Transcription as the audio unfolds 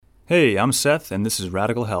Hey, I'm Seth, and this is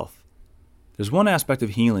Radical Health. There's one aspect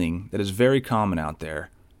of healing that is very common out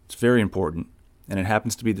there. It's very important, and it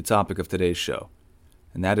happens to be the topic of today's show,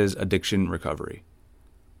 and that is addiction recovery.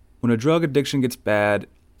 When a drug addiction gets bad,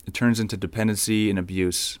 it turns into dependency and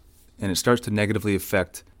abuse, and it starts to negatively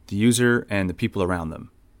affect the user and the people around them.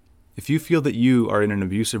 If you feel that you are in an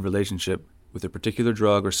abusive relationship with a particular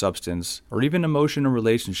drug or substance, or even emotion or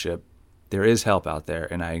relationship, there is help out there,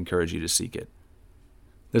 and I encourage you to seek it.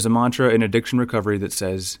 There's a mantra in addiction recovery that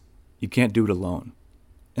says, you can't do it alone.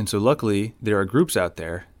 And so luckily, there are groups out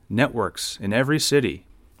there, networks in every city.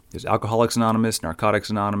 There's Alcoholics Anonymous, Narcotics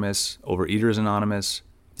Anonymous, Overeaters Anonymous.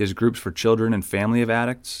 There's groups for children and family of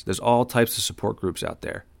addicts. There's all types of support groups out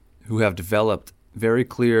there who have developed very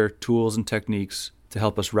clear tools and techniques to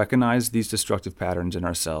help us recognize these destructive patterns in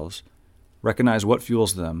ourselves, recognize what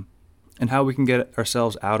fuels them, and how we can get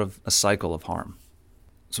ourselves out of a cycle of harm.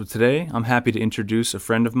 So today, I'm happy to introduce a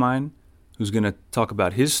friend of mine who's going to talk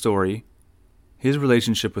about his story, his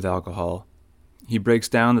relationship with alcohol. He breaks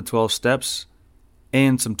down the 12 steps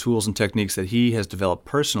and some tools and techniques that he has developed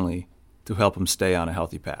personally to help him stay on a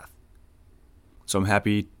healthy path. So I'm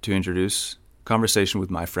happy to introduce a conversation with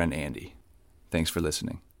my friend Andy. Thanks for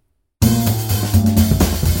listening.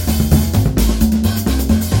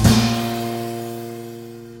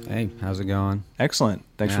 Hey, how's it going? Excellent.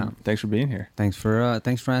 Thanks for being here. Thanks for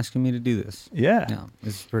asking me to do this. Yeah.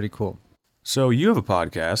 This is pretty cool. So you have a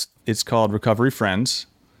podcast. It's called Recovery Friends.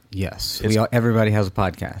 Yes, everybody has a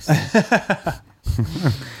podcast.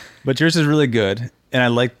 But yours is really good, and I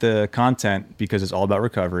like the content because it's all about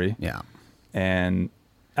recovery. Yeah. And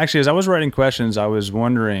actually, as I was writing questions, I was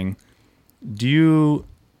wondering, do you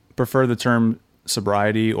prefer the term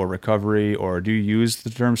sobriety or recovery, or do you use the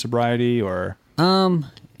term sobriety, or?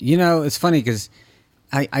 It's funny because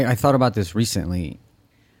I thought about this recently.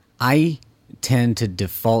 I tend to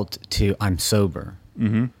default to I'm sober.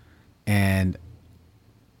 Mm-hmm. And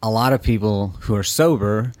a lot of people who are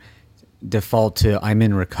sober default to I'm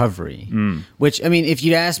in recovery. Which, I mean, if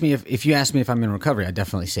you ask me if I'm in recovery, I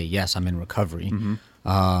definitely say yes, I'm in recovery.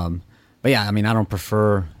 Mm-hmm. But yeah, I mean, I don't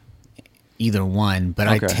prefer either one, but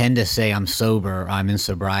Okay. I tend to say I'm sober, I'm in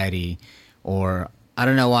sobriety, or I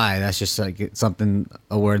don't know why. That's just like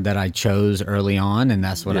a word that I chose early on, and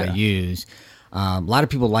that's what I use. A lot of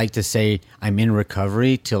people like to say I'm in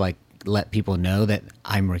recovery to like let people know that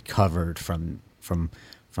I'm recovered from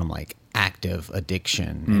like active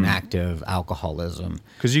addiction and active alcoholism.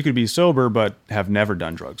 Because you could be sober but have never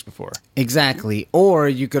done drugs before. Exactly. Or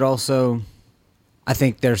you could also, I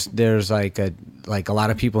think there's like a lot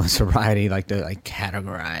of people in sobriety like to like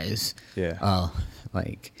categorize. Yeah.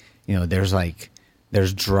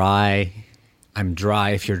 There's dry. I'm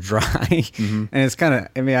dry if you're dry. Mm-hmm. And it's kind of,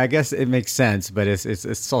 I mean, I guess it makes sense, but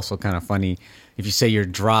it's also kind of funny. If you say you're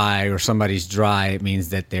dry or somebody's dry, it means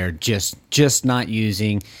that they're just not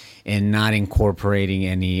using and not incorporating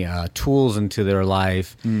any tools into their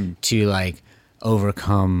life to like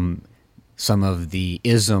overcome some of the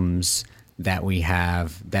isms that we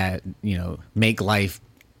have that, make life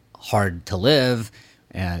hard to live,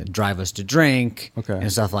 drive us to drink,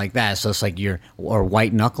 and stuff like that. So it's like or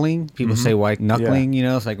white knuckling. People say white knuckling,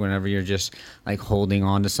 it's like whenever you're just like holding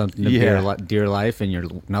on to something dear life and your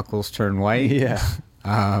knuckles turn white.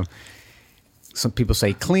 Yeah. Some people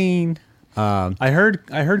say clean. I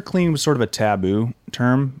heard clean was sort of a taboo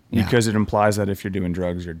term because it implies that if you're doing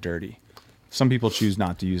drugs, you're dirty. Some people choose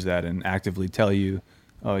not to use that and actively tell you,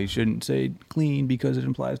 oh, you shouldn't say clean because it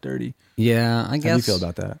implies dirty. Yeah, I guess. How do you feel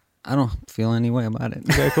about that? I don't feel any way about it.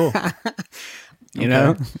 Okay, cool. You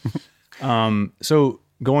know? So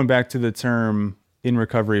going back to the term in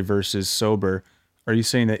recovery versus sober, are you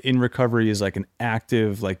saying that in recovery is like an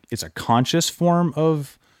active, like it's a conscious form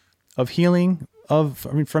of healing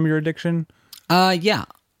from your addiction? Yeah.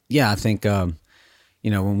 I think,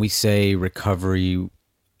 when we say recovery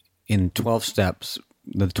in 12 steps,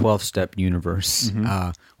 the 12-step universe,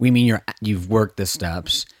 we mean you've worked the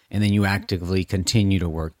steps, and then you actively continue to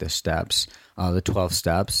work the steps, the 12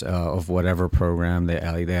 steps of whatever program.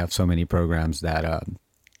 They have so many programs that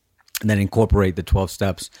incorporate the 12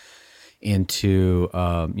 steps into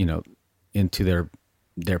into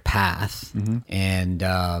their path. And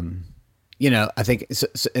I think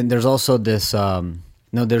and there's also this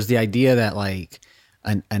there's the idea that like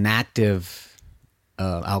an active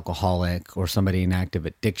alcoholic or somebody in active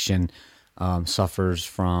addiction suffers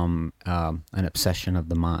from an obsession of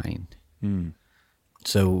the mind.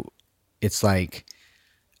 So it's like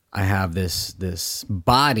I have this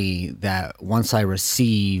body that once I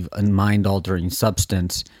receive a mind-altering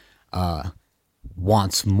substance,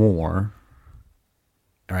 wants more,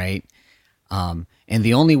 right? And And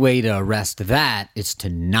the only way to arrest that is to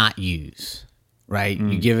not use, right?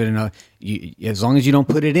 You give it enough, as long as you don't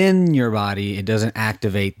put it in your body, it doesn't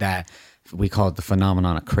activate that. We call it the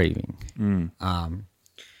phenomenon of craving.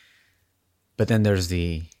 But then there's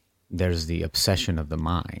the obsession of the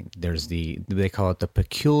mind. They call it the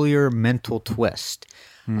peculiar mental twist.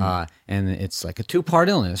 And it's like a 2-part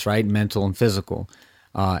illness, right? Mental and physical.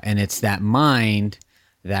 And it's that mind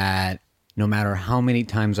that no matter how many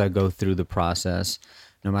times I go through the process,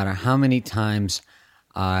 no matter how many times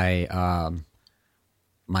my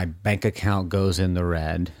bank account goes in the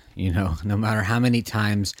red, no matter how many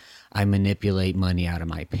times I manipulate money out of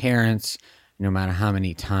my parents, no matter how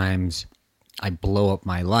many times I blow up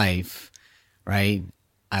my life, right?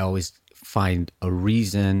 I always find a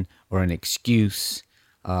reason or an excuse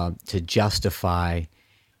to justify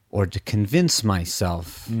or to convince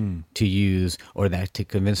myself to use, or that to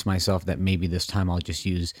convince myself that maybe this time I'll just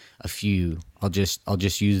use a few. I'll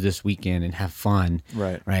just use this weekend and have fun.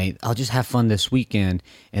 Right. I'll just have fun this weekend,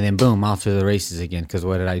 and then boom, off to the races again. Because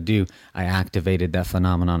what did I do? I activated that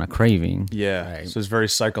phenomenon of craving. Yeah. Right? So it's very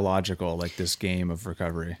psychological, like this game of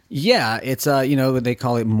recovery. Yeah, it's they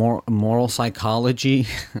call it moral psychology.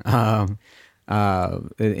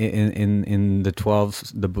 In the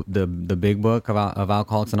 12, the big book of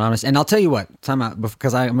Alcoholics Anonymous. And I'll tell you what, time out,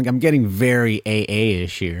 because I'm getting very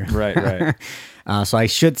AA-ish here. Right. So I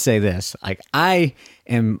should say this: like I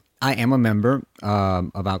am a member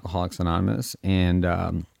of Alcoholics Anonymous, and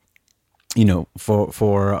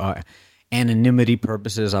for anonymity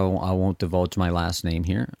purposes, I won't divulge my last name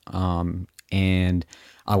here. And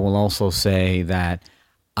I will also say that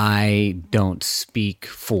I don't speak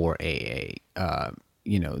for AA.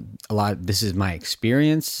 This is my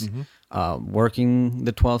experience working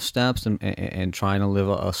the 12 steps and trying to live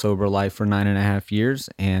a sober life for 9.5 years.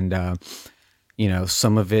 And,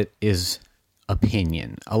 some of it is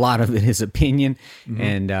opinion. A lot of it is opinion,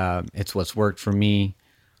 and it's what's worked for me.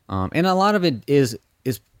 And a lot of it is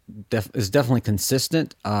definitely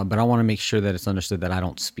consistent, but I want to make sure that it's understood that I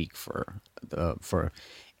don't speak for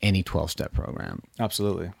any 12-step program.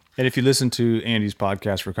 Absolutely. And if you listen to Andy's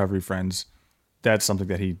podcast, Recovery Friends, that's something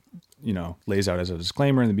that he, lays out as a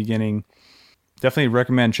disclaimer in the beginning. Definitely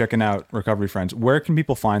recommend checking out Recovery Friends. Where can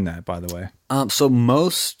people find that, by the way? So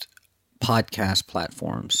most podcast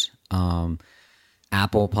platforms,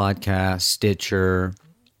 Apple Podcasts, Stitcher,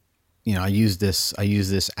 I use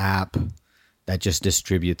this app that just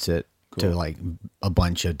distributes it to like a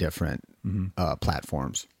bunch of different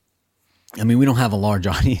platforms. I mean, we don't have a large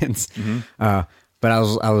audience, but I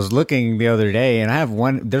was looking the other day,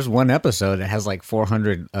 and there's one episode that has like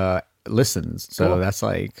 400 listens, so that's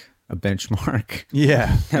like a benchmark.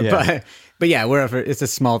 Yeah. but yeah, wherever, it's a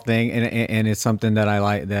small thing, and it's something that I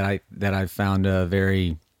like, that I found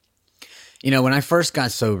very. When I first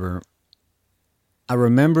got sober, I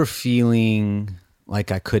remember feeling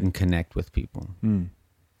like I couldn't connect with people.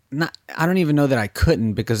 I don't even know that I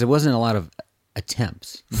couldn't, because there wasn't a lot of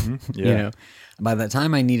attempts. By the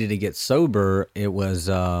time I needed to get sober, it was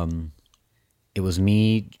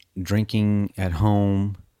me drinking at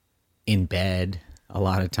home, in bed, a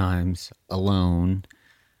lot of times alone,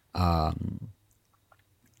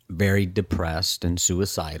 very depressed and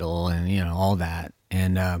suicidal, and all that.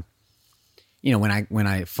 And when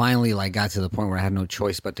I finally like got to the point where I had no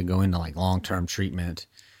choice but to go into like long-term treatment,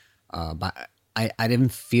 but I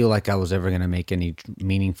didn't feel like I was ever going to make any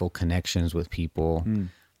meaningful connections with people.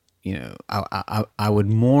 I would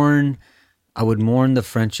mourn the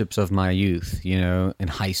friendships of my youth, in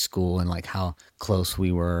high school, and like how close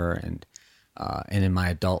we were, and in my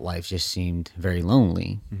adult life just seemed very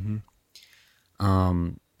lonely.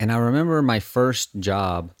 And I remember my first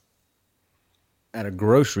job at a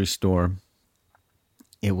grocery store.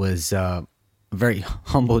 It was a very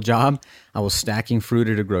humble job. I was stacking fruit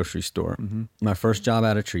at a grocery store. My first job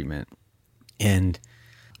out of treatment. And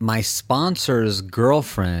my sponsor's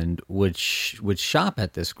girlfriend would shop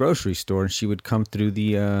at this grocery store, and she would come through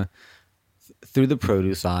the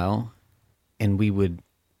produce aisle, and we would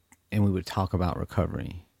talk about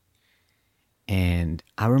recovery. And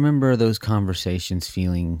I remember those conversations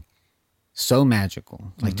feeling so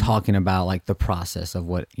magical, like talking about like the process of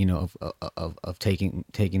what, of taking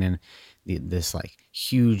in this like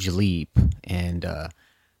huge leap, and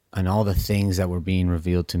all the things that were being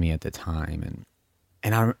revealed to me at the time.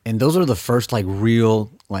 And those are the first like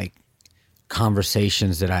real like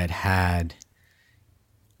conversations that I'd had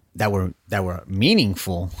that were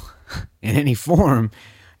meaningful in any form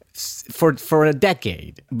for a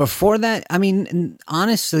decade. Before that, I mean,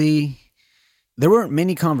 honestly, there weren't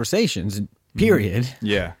many conversations, period.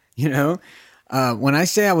 Yeah. When I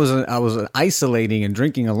say I was isolating and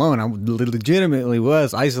drinking alone, I legitimately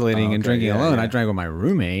was isolating and drinking alone. I drank with my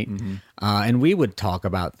roommate, and we would talk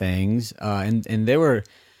about things, and they were.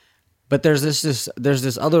 But there's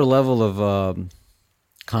this other level of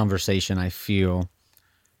conversation. I feel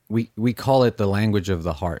we call it the language of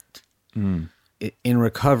the heart. In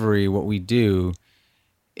recovery, what we do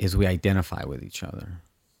is we identify with each other,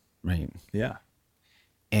 right? Yeah.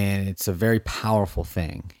 And it's a very powerful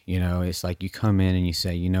thing. It's like you come in and you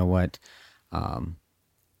say, you know what? I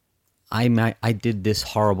did this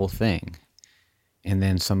horrible thing. And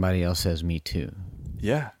then somebody else says, me too.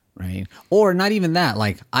 Yeah. Right. Or not even that.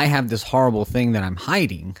 Like, I have this horrible thing that I'm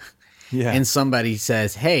hiding. Yeah. And somebody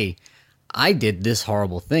says, hey, I did this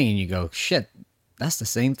horrible thing. And you go, shit, that's the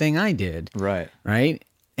same thing I did. Right. Right.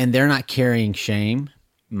 And they're not carrying shame.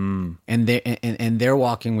 And they're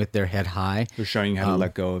walking with their head high. They're showing you how to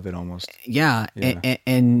let go of it almost. Yeah.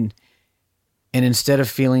 And instead of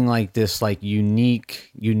feeling like this like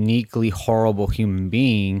uniquely horrible human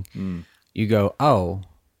being, you go, oh,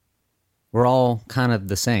 we're all kind of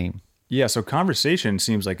the same. Yeah, so conversation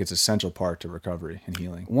seems like it's an essential part to recovery and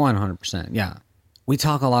healing. 100%. Yeah. We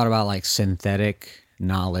talk a lot about like synthetic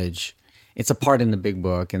knowledge. It's a part in the big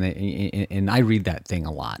book, and I read that thing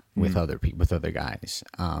a lot with other people, with other guys.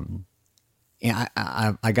 And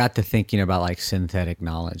I got to thinking about like synthetic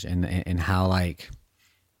knowledge and how like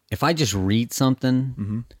if I just read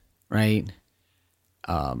something, right?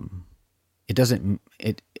 It doesn't.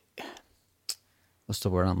 What's the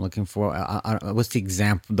word I'm looking for? What's the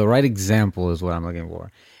example? The right example is what I'm looking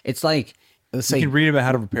for. It's like, let's say you can read about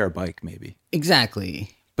how to repair a bike, maybe.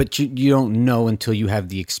 Exactly. But you don't know until you have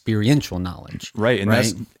the experiential knowledge. Right. And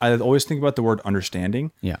I always think about the word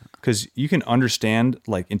understanding. Yeah. Because you can understand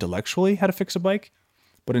like intellectually how to fix a bike,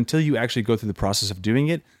 but until you actually go through the process of doing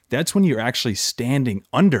it, that's when you're actually standing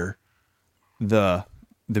under the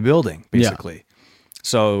building, basically. Yeah.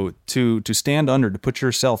 So to stand under, to put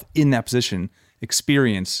yourself in that position,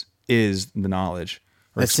 experience is the knowledge,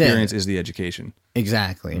 or that's experience is the education.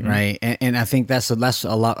 Exactly. Right. And I think that's a lot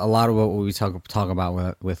of what we talk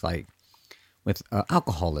about with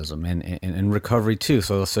alcoholism and recovery too.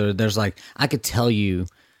 So there's like, I could tell you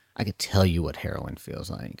what heroin feels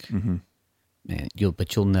like, man.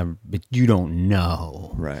 But you don't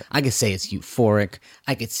know. Right. I could say it's euphoric.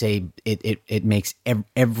 I could say it makes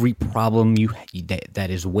every problem that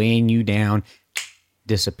is weighing you down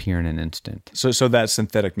disappear in an instant. So that's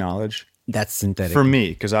synthetic knowledge. That's synthetic for me,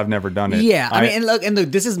 because I've never done it. Yeah, I mean, and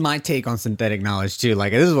look, this is my take on synthetic knowledge too.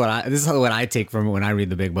 Like, this is what I take from it when I read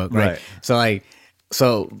the big book, right? So I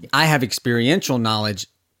have experiential knowledge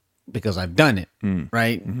because I've done it,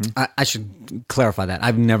 right? I should clarify that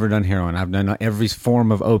I've never done heroin. I've done every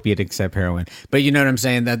form of opiate except heroin. But you know what I'm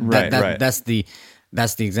saying? That's the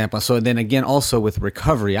example. So then again, also with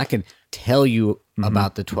recovery, I can tell you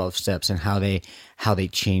about the 12 steps and how they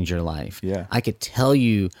change your life. Yeah. I could tell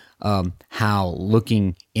you how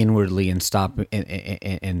looking inwardly and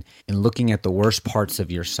and looking at the worst parts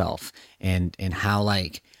of yourself and how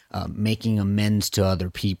like making amends to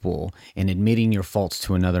other people and admitting your faults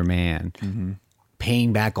to another man,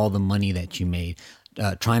 paying back all the money that you made,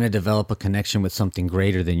 trying to develop a connection with something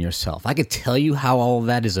greater than yourself. I could tell you how all of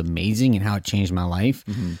that is amazing and how it changed my life.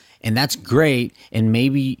 And that's great. And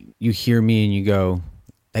maybe you hear me and you go,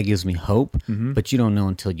 that gives me hope, but you don't know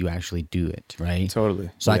until you actually do it, right?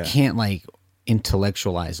 Totally. So I can't like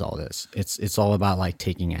intellectualize all this. It's all about like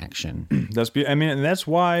taking action. And that's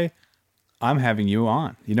why I'm having you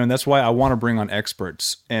on. And that's why I want to bring on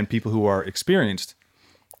experts and people who are experienced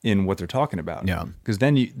in what they're talking about. Yeah. Because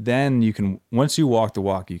then you can, once you walk the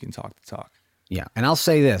walk, you can talk the talk. Yeah. And I'll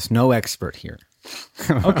say this, no expert here.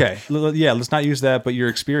 Okay. Yeah, let's not use that, but you're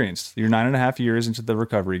experienced. You're 9.5 years into the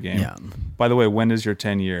recovery game. Yeah. By the way, when is your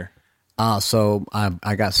 10 year? So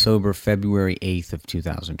I got sober February 8th of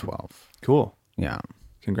 2012. Cool. Yeah.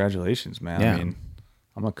 Congratulations, man. Yeah. I mean,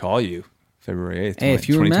 I'm going to call you February 8th. Hey, if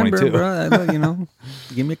you remember, bro,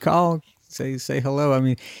 give me a call. Say hello. I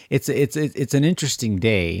mean, it's an interesting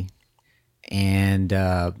day, and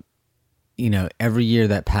every year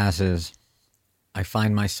that passes, I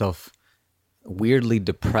find myself weirdly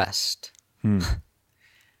depressed,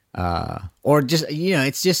 or just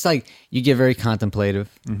it's just like you get very contemplative.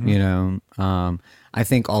 I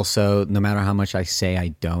think also no matter how much I say I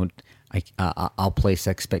don't, I'll place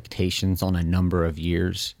expectations on a number of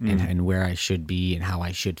years and where I should be and how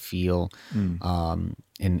I should feel.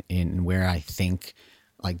 And where I think,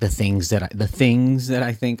 like the things that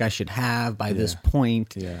I think I should have by this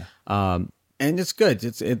point. Yeah. And it's good.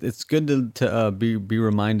 It's good to be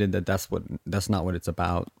reminded that that's not what it's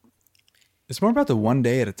about. It's more about the one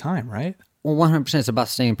day at a time, right? Well, 100%. It's about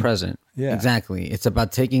staying present. Yeah. Exactly. It's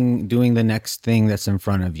about doing the next thing that's in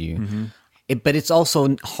front of you. Mm-hmm. But it's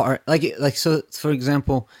also hard. So, for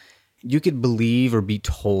example, you could believe or be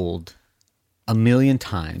told 1,000,000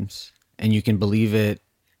 times, and you can believe it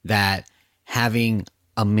that having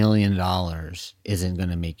 $1 million isn't going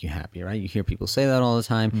to make you happy, right? You hear people say that all the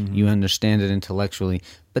time. Mm-hmm. You understand it intellectually,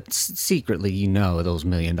 but secretly, you know those $1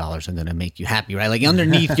 million are going to make you happy, right? Like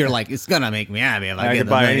underneath, you're like, it's going to make me happy if I get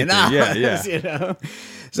the $1 million. Yeah. You know?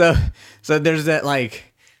 So there's that, like,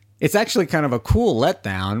 it's actually kind of a cool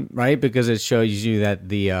letdown, right? Because it shows you that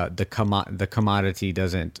the commodity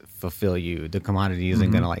doesn't fulfill you. The commodity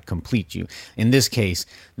isn't going to like complete you. In this case,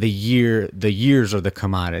 the years are the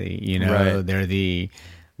commodity. You know, Right.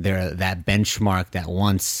 they're that benchmark that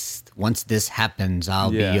once this happens,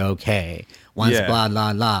 I'll be okay. Once blah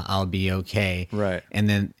blah blah, I'll be okay. Right. And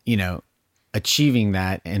then achieving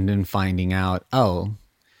that, and then finding out, oh,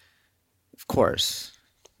 of course,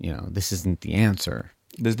 this isn't the answer.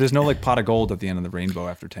 There's no like pot of gold at the end of the rainbow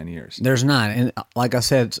after 10 years. There's not. And like I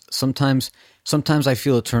said, sometimes I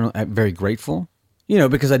feel very grateful,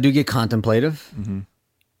 because I do get contemplative. Mm-hmm.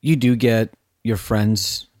 You do get your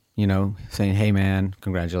friends, saying, hey man,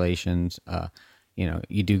 congratulations.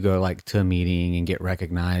 You do go like to a meeting and get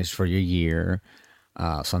recognized for your year.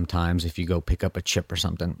 Sometimes if you go pick up a chip or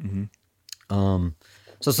something. Mm-hmm.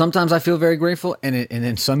 So sometimes I feel very grateful. And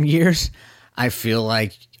in some years I feel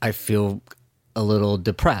a little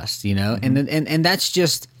depressed, Mm-hmm. and that's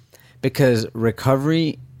just because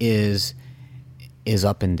recovery is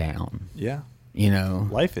up and down. Yeah.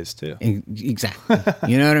 Life is too. Exactly.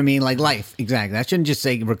 You know what I mean? Like life. Exactly. I shouldn't just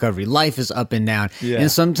say recovery. Life is up and down. Yeah. And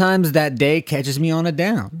sometimes that day catches me on a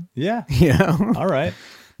down. Yeah. You All right.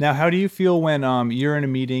 Now, how do you feel when you're in a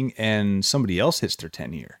meeting and somebody else hits their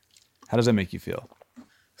 10 year? How does that make you feel?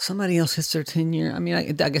 Somebody else hits their 10 year. I mean,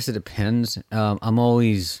 I guess it depends. I'm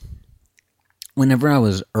always, whenever I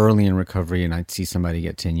was early in recovery and I'd see somebody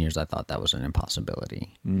get 10 years, I thought that was an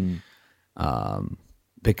impossibility.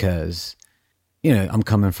 Because, I'm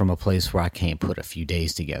coming from a place where I can't put a few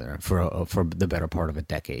days together for the better part of a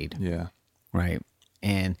decade. Yeah. Right.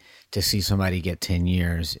 And to see somebody get 10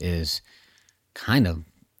 years is kind of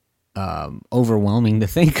overwhelming to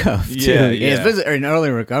think of, too. Yeah. Especially in early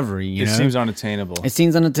recovery, It seems unattainable. It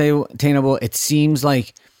seems unattainable. It seems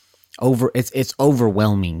like it's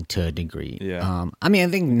overwhelming to a degree. Yeah. I mean, I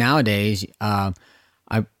think nowadays, I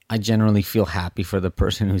generally feel happy for the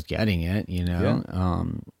person who's getting it, Yeah.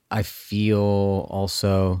 I feel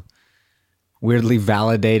also weirdly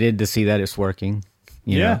validated to see that it's working.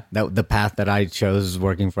 You know, that the path that I chose is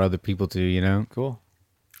working for other people too, Cool.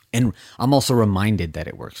 And I'm also reminded that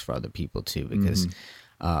it works for other people too, because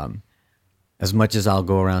as much as I'll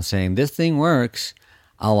go around saying this thing works,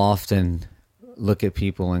 I'll often look at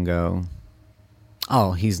people and go,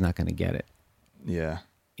 oh, he's not going to get it. Yeah.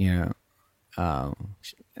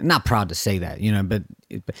 Not proud to say that,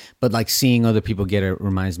 but like seeing other people get it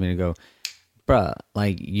reminds me to go, bruh,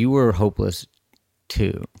 like you were hopeless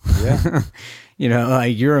too. Yeah.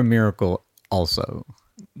 Like you're a miracle also.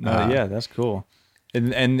 Yeah, that's cool.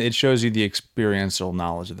 And it shows you the experiential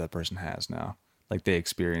knowledge that person has now. Like they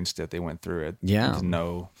experienced it, they went through it. Yeah. There's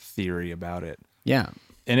no theory about it. Yeah.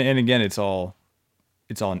 And again, it's all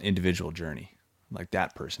an individual journey. Like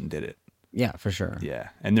that person did it. Yeah, for sure. Yeah.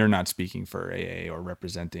 And they're not speaking for AA or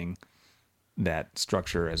representing that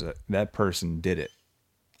structure as that person did it.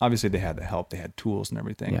 Obviously they had the help, they had tools and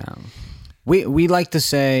everything. Yeah. We like to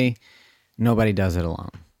say nobody does it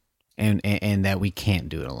alone, and that we can't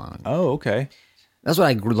do it alone. Oh, okay. That's what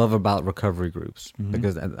I love about recovery groups,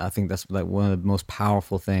 because I think that's like one of the most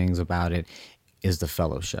powerful things about it is the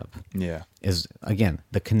fellowship. Yeah. Is again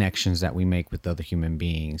the connections that we make with other human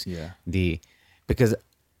beings. Yeah. Because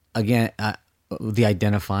again, the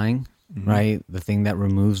identifying, right? The thing that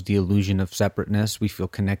removes the illusion of separateness. We feel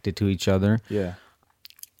connected to each other. Yeah.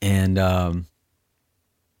 And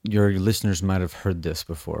your listeners might have heard this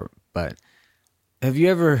before, but have you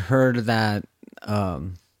ever heard that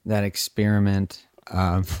that experiment?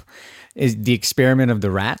 Is the experiment of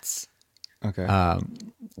the rats? Okay.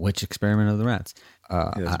 Which experiment of the rats?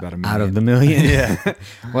 it's about 1 million. Out of the million. Yeah.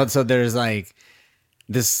 Well, so there's like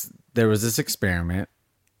this. There was this experiment.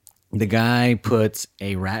 The guy puts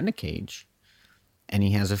a rat in a cage, and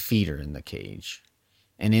he has a feeder in the cage,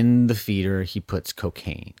 and in the feeder he puts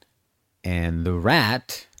cocaine. And the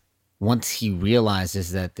rat, once he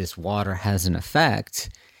realizes that this water has an effect,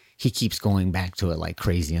 he keeps going back to it like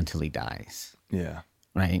crazy until he dies. Yeah.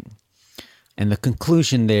 Right? And the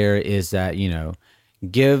conclusion there is that,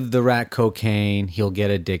 give the rat cocaine, he'll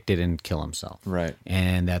get addicted and kill himself. Right.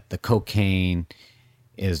 And that the cocaine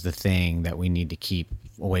is the thing that we need to keep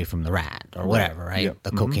away from the rat or whatever, right? Yep.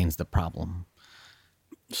 The cocaine's the problem.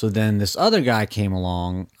 So then this other guy came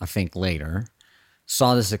along, I think later,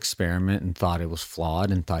 saw this experiment and thought it was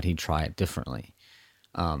flawed and thought he'd try it differently.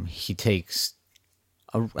 He takes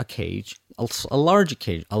a cage, a larger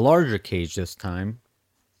cage this time,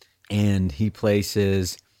 and he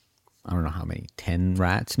places, I don't know how many, 10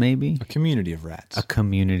 rats maybe? A community of rats. A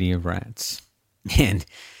community of rats. And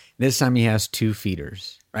this time he has 2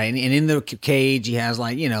 feeders, right? And in the cage he has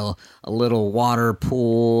like, a little water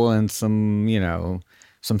pool and some,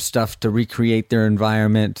 some stuff to recreate their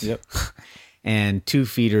environment. Yep. And 2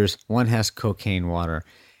 feeders, one has cocaine water,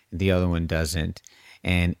 the other one doesn't.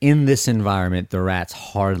 And in this environment, the rats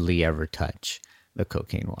hardly ever touch the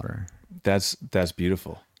cocaine water. That's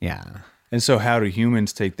beautiful. Yeah. And so how do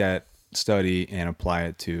humans take that study and apply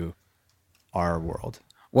it to our world?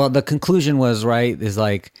 Well, the conclusion was, is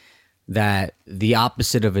like that the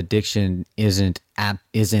opposite of addiction isn't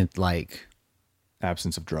like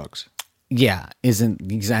Absence of drugs. Yeah, isn't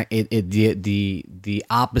exact. The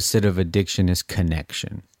opposite of addiction is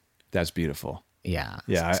connection. That's beautiful. Yeah,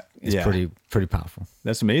 Yeah, it's pretty powerful.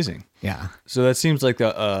 That's amazing. Yeah. So that seems like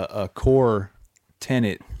a core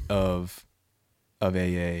tenet of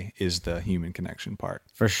AA is the human connection part.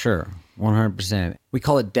 For sure, 100%. We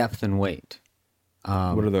call it depth and weight.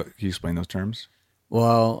 Can you explain those terms?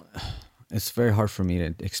 Well, it's very hard for me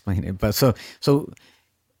to explain it, but so,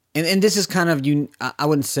 and this is kind of I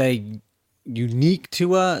wouldn't say unique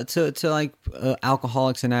to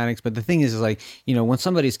alcoholics and addicts, but the thing is like, when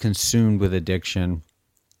somebody's consumed with addiction,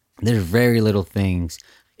 there's very little things,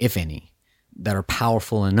 if any, that are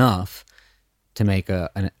powerful enough to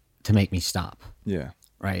make me stop. Yeah.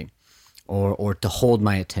 Right. Or to hold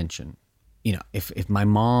my attention. If my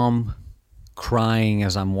mom crying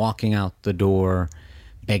as I'm walking out the door,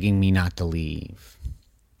 begging me not to leave,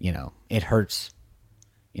 it hurts,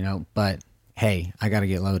 but hey, I got to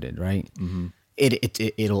get loaded, right? Mm-hmm.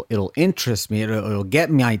 It'll interest me. It'll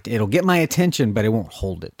get my attention, but it won't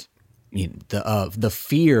hold it. The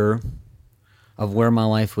fear of where my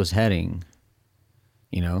life was heading,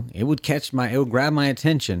 it would grab my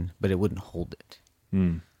attention, but it wouldn't hold it.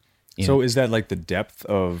 Mm. So is that like the depth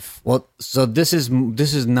of? Well, so this is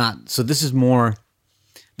more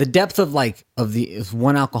the depth of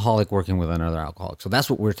one alcoholic working with another alcoholic. So that's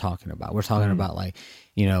what we're talking about. We're talking about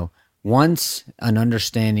once an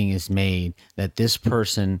understanding is made that this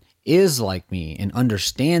person is like me and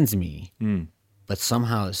understands me, but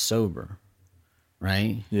somehow is sober,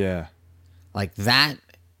 right? Yeah. Like that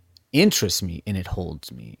interests me and it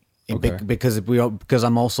holds me. Okay. Because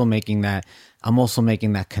I'm also making that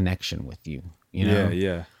connection with you,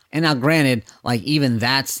 Yeah. And now granted, even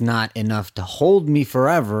that's not enough to hold me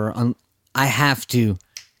forever. I have to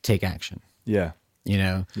take action. Yeah.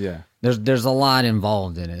 Yeah. There's a lot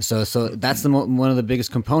involved in it. So that's one of the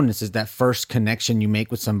biggest components is that first connection you make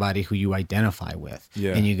with somebody who you identify with.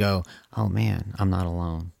 Yeah. And you go, oh man, I'm not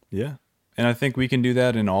alone. Yeah. And I think we can do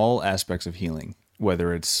that in all aspects of healing,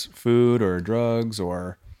 whether it's food or drugs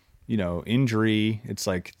or, injury. It's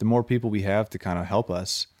like the more people we have to kind of help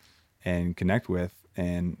us and connect with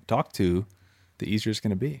and talk to, the easier it's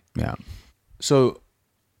going to be. Yeah. So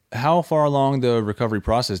how far along the recovery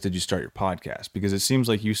process did you start your podcast? Because it seems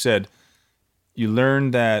like you said you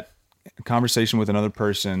learned that a conversation with another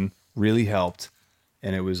person really helped,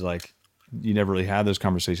 and it was like you never really had those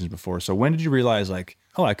conversations before. So when did you realize I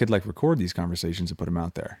could record these conversations and put them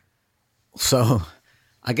out there? So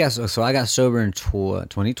I guess so. I got sober in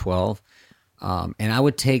 2012, and I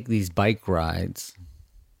would take these bike rides,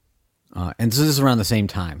 and so this is around the same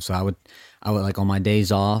time. So I would on my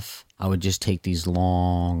days off, I would just take these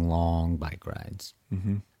long bike rides,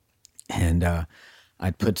 and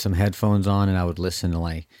I'd put some headphones on and I would listen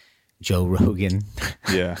to Joe Rogan.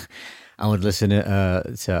 Yeah, I would listen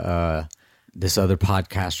to this other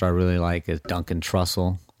podcaster I really like is Duncan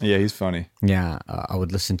Trussell. Yeah, he's funny. Yeah, I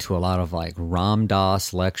would listen to a lot of Ram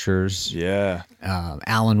Dass lectures. Yeah,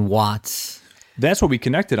 Alan Watts. That's what we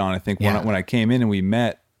connected on. I think when I came in and we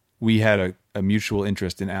met, we had a mutual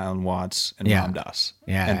interest in Alan Watts and Ram Dass.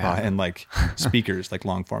 Yeah, and speakers,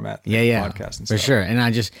 long format. Podcasts and for stuff. sure. And I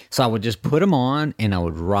would just put them on and I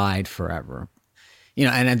would ride forever.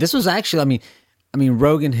 And this was actually, I mean,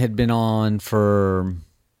 Rogan had been on for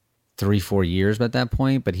 3-4 years at that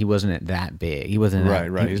point, but he wasn't that big. He wasn't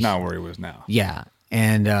right. He's not where he was now. Yeah,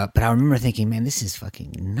 and but I remember thinking, man, this is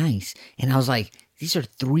fucking nice. And I was like, these are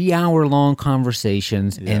 3-hour-long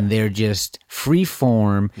conversations, and they're just free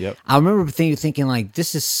form. Yep. I remember thinking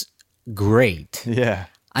this is great. Yeah.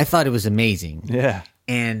 I thought it was amazing. Yeah.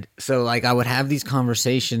 And so like I would have these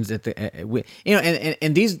conversations at the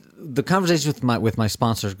and the conversations with my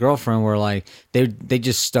sponsor's girlfriend were like they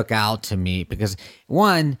just stuck out to me because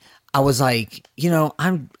one, I was like,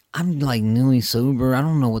 I'm like newly sober. I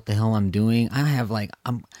don't know what the hell I'm doing.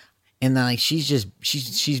 And then like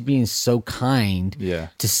she's being so kind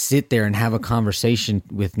to sit there and have a conversation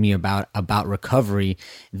with me about recovery.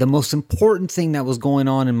 The most important thing that was going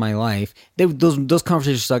on in my life, those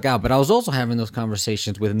conversations stuck out. But I was also having those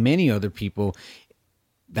conversations with many other people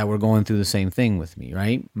that were going through the same thing with me,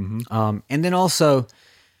 right? Mm-hmm. And then also,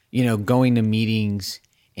 going to meetings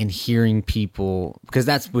and hearing people, because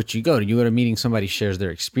that's what you go to. You go to a meeting, somebody shares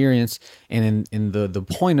their experience, and the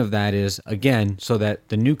point of that is, again, so that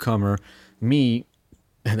the newcomer, me,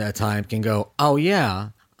 at that time, can go, oh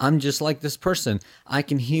yeah, I'm just like this person. I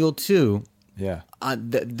can heal too. Yeah.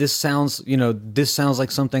 This sounds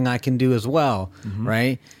like something I can do as well, mm-hmm.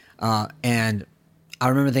 right? And I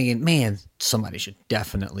remember thinking, man, somebody should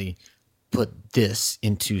definitely put this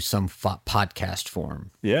into some podcast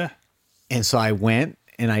form. Yeah. And so I went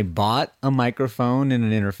and I bought a microphone and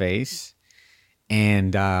an interface,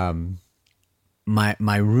 and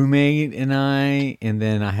my roommate and I, and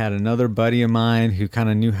then I had another buddy of mine who kind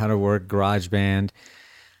of knew how to work GarageBand.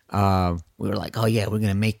 We were like, oh yeah, we're going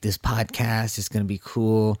to make this podcast. It's going to be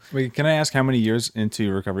cool. Wait, can I ask how many years into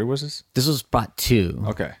your recovery was this? This was about 2.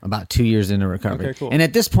 Okay. About 2 years into recovery. Okay, cool. And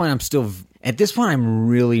at this point, I'm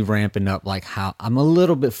really ramping up, like how I'm a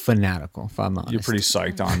little bit fanatical, if I'm honest. You're pretty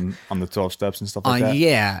psyched on the 12 steps and stuff like that?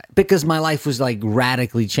 Yeah, because my life was like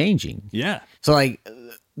radically changing. Yeah. So like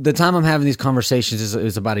the time I'm having these conversations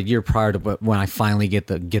is about a year prior to when I finally get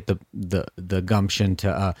the gumption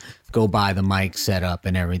to go buy the mic set up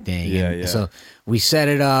and everything. Yeah. So we set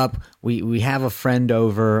it up. We have a friend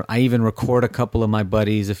over. I even record a couple of my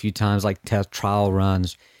buddies a few times, like test trial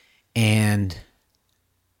runs, and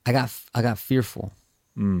I got fearful.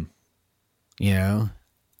 I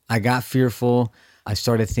got fearful. I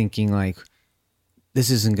started thinking like, this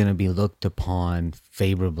isn't going to be looked upon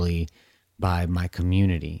favorably by my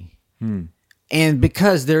community. And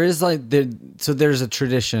because there is there's a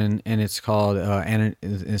tradition, and it's called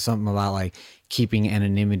it's something about like keeping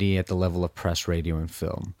anonymity at the level of press, radio, and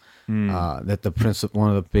film. That one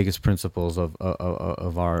of the biggest principles of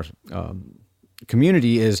our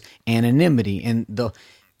community is anonymity, and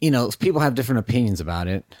people have different opinions about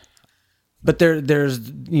it. But there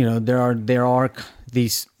are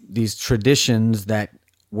these traditions that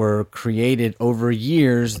were created over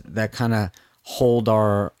years that kind of hold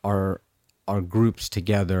our groups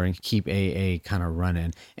together and keep AA kind of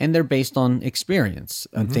running, and they're based on experience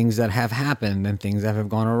and things that have happened and things that have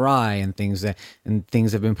gone awry and things that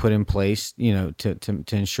have been put in place, to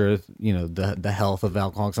ensure the health of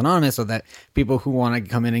Alcoholics Anonymous, so that people who want to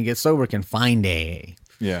come in and get sober can find AA.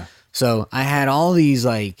 Yeah. So I had all these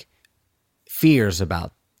like fears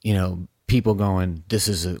about people going, this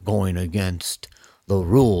is going against the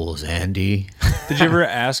rules, Andy. Did you ever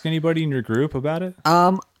ask anybody in your group about it?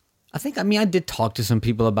 I did talk to some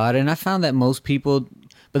people about it, and I found that most people,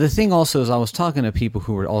 but the thing also is I was talking to people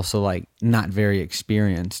who were also like not very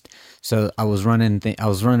experienced. So I was running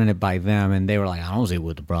it by them, and they were like, I don't see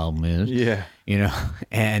what the problem is. Yeah.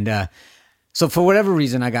 And so for whatever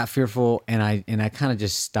reason I got fearful, and I kind of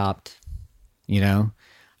just stopped,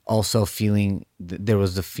 also feeling there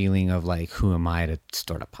was the feeling of like, who am I to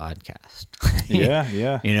start a podcast? Yeah.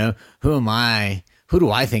 Who am I? Who do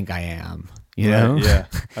I think I am? Yeah.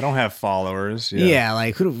 I don't have followers. Yeah.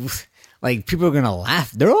 Like people are gonna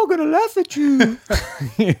laugh. They're all gonna laugh at you.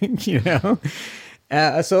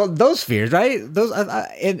 So those fears, right? Those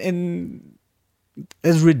and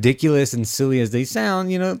as ridiculous and silly as they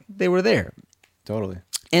sound, they were there. Totally.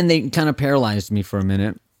 And they kind of paralyzed me for a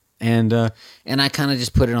minute. And I kind of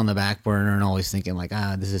just put it on the back burner, and always thinking like,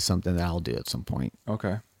 this is something that I'll do at some point.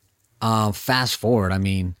 Okay. Fast forward,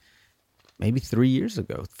 maybe 3 years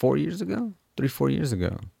ago, 4 years ago.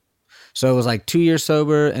 So it was like 2 years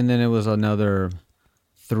sober, and then it was another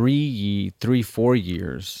 4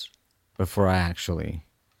 years before I actually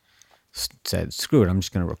said, screw it, I'm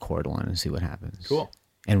just going to record one and see what happens. Cool.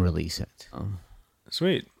 And release it.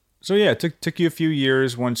 Sweet. So yeah, it took you a few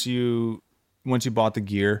years once you bought the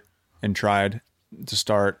gear and tried to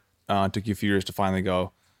start. Took you a few years to finally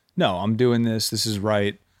go, no, I'm doing this. This is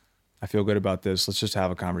right. I feel good about this. Let's just have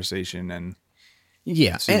a conversation and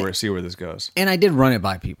see where this goes. And I did run it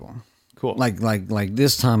by people. Cool. Like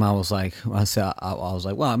this time I was like, well,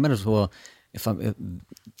 I might as well if I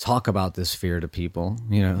talk about this fear to people,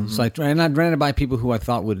 So and I ran it by people who I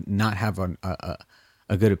thought would not have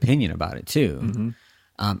a good opinion about it too.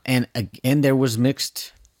 And there was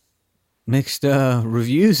mixed mixed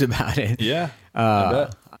reviews about it. Yeah, I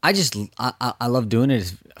bet. I love doing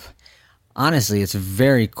it. Honestly, it's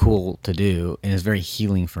very cool to do, and it's very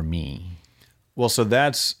healing for me. Well, so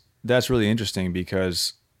that's really interesting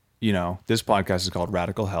because, you know, this podcast is called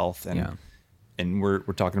Radical Health, and we're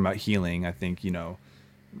talking about healing. I think, you know,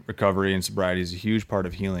 recovery and sobriety is a huge part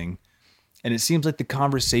of healing, and it seems like the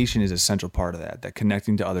conversation is a central part of that. That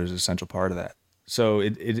connecting to others is a central part of that. So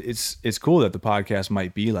it's cool that the podcast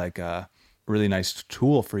might be like a really nice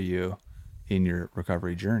tool for you in your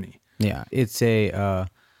recovery journey. Yeah, it's a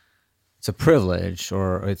privilege,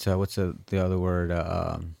 or it's the other word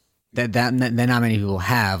that not many people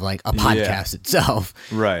have, like a podcast itself,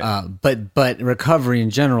 right? But recovery in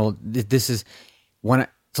general, this is when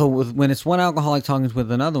it's one alcoholic talking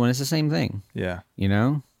with another one, it's the same thing. Yeah, you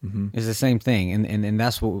know, it's the same thing, and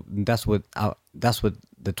that's what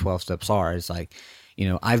the 12 steps are. It's like, you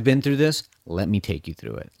know, I've been through this. Let me take you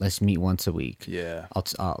through it. Let's meet once a week. Yeah.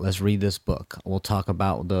 Let's read this book. We'll talk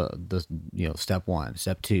about the you know, step 1,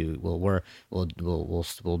 step 2.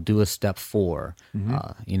 We'll do a step 4.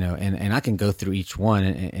 You know, and I can go through each one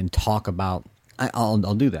and talk about. I'll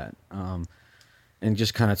do that. And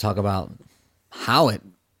just kind of talk about how it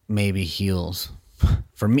maybe heals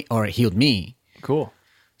for me, or it healed me. Cool.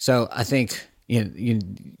 So I think you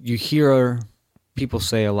hear people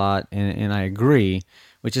say a lot, and I agree,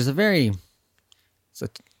 which is it's a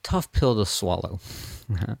tough pill to swallow.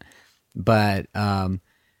 But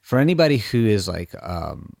for anybody who is like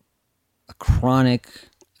a chronic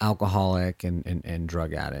alcoholic and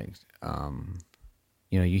drug addict,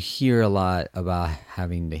 you know, you hear a lot about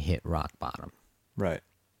having to hit rock bottom. Right.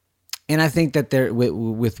 And I think that there,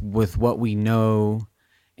 with what we know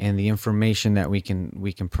and the information that we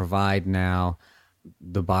can provide now,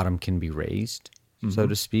 the bottom can be raised, so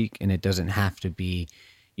to speak, and it doesn't have to be.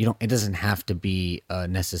 It doesn't have to be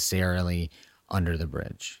necessarily under the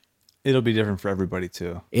bridge. It'll be different for everybody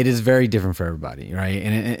too. It is very different for everybody, right?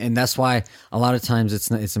 And that's why a lot of times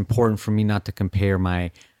it's important for me not to compare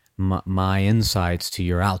my insides to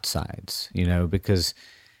your outsides, you know, because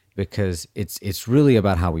it's really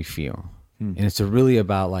about how we feel. And it's really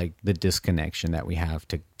about like the disconnection that we have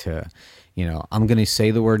to you know, I'm going to say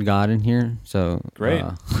the word God in here. So great.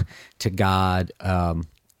 To God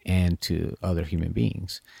and to other human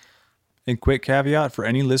beings. And quick caveat for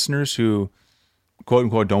any listeners who quote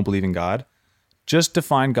unquote don't believe in God, just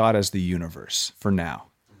define God as the universe for now.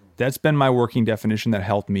 That's been my working definition that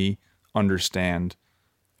helped me understand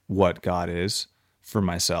what God is for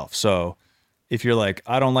myself. So if you're like,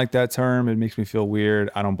 I don't like that term, it makes me feel weird,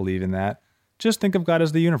 I don't believe in that, just think of God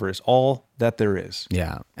as the universe, all that there is.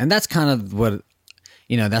 Yeah. And that's kind of what,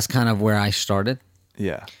 you know, that's kind of where I started.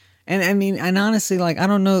 Yeah. And I mean, and honestly, like, I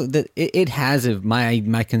don't know that it has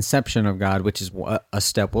my conception of God, which is a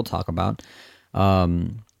step we'll talk about,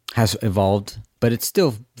 has evolved, but it's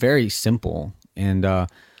still very simple. And I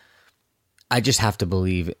just have to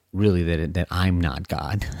believe really that I'm not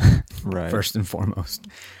God, right? First and foremost.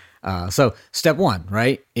 So step 1,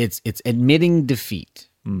 right? It's admitting defeat.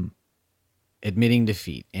 Admitting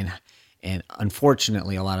defeat. And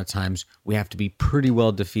unfortunately, a lot of times we have to be pretty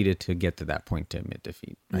well defeated to get to that point to admit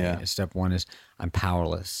defeat. Right? Yeah. Step 1 is I'm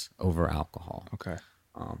powerless over alcohol. Okay.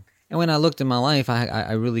 And when I looked in my life,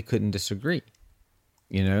 I really couldn't disagree.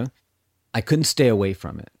 You know, I couldn't stay away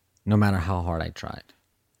from it, no matter how hard I tried.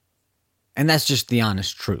 And that's just the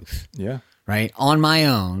honest truth. Yeah. Right? On my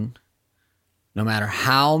own, no matter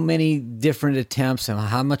how many different attempts and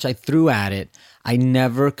how much I threw at it, I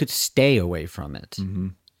never could stay away from it.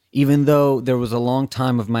 Even though there was a long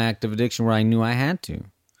time of my active addiction where I knew I had to.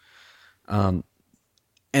 And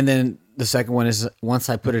then the second one is once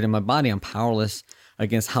I put it in my body, I'm powerless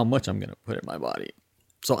against how much I'm going to put in my body.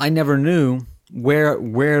 So I never knew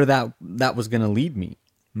where that was going to lead me.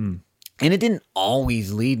 And it didn't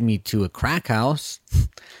always lead me to a crack house.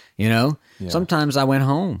 You know, Sometimes I went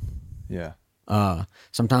home. Yeah.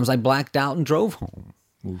 Sometimes I blacked out and drove home.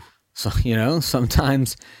 Oof. So, you know,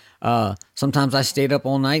 sometimes I stayed up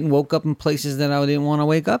all night and woke up in places that I didn't want to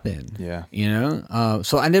wake up in. Yeah. You know,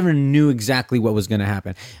 so I never knew exactly what was going to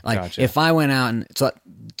happen. Like Gotcha. if I went out and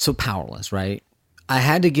so powerless, right? I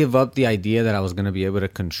had to give up the idea that I was going to be able to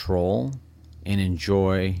control and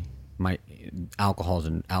enjoy my alcohol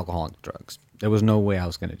and drugs. There was no way I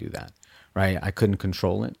was going to do that, right? I couldn't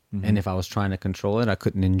control it. And if I was trying to control it, I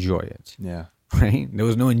couldn't enjoy it. Yeah. Right? There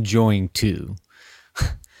was no enjoying too.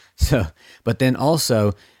 So, but then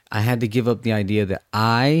also I had to give up the idea that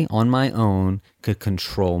I, on my own, could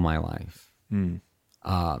control my life.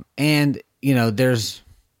 And, you know, there's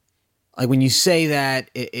like when you say that,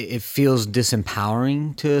 it feels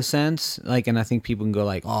disempowering to a sense. Like, and I think people can go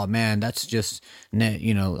like, "Oh man, that's just I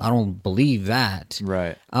don't believe that."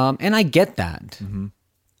 Right. And I get that.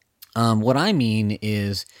 What I mean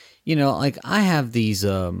is, like I have these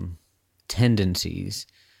tendencies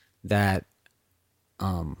that,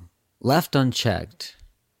 left unchecked,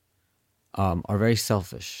 are very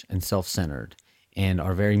selfish and self-centered and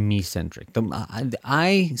are very me-centric.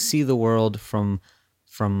 I see the world from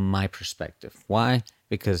my perspective. Why?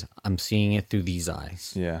 Because I'm seeing it through these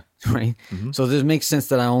eyes. Yeah. Right? So this makes sense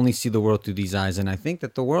that I only see the world through these eyes, and I think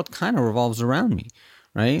that the world kind of revolves around me,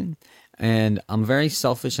 right? And I'm very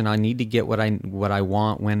selfish, and I need to get what I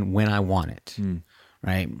want when I want it,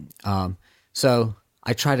 right? So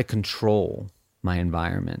I try to control my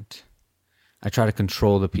environment. I try to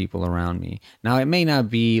control the people around me. Now, it may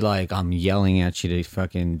not be like I'm yelling at you to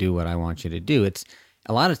fucking do what I want you to do. It's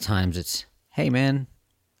a lot of times it's, hey man,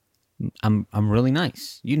 I'm really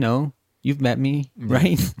nice. You've met me,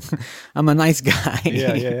 right? I'm a nice guy.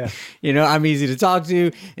 Yeah. I'm easy to talk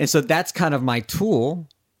to. And so that's kind of my tool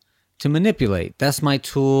to manipulate. That's my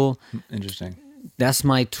tool. Interesting. That's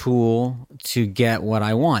my tool to get what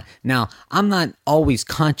I want. Now, I'm not always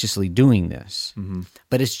consciously doing this,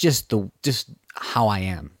 but it's just how I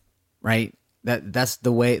am, right? That's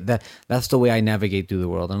the way I navigate through the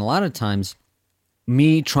world. And a lot of times,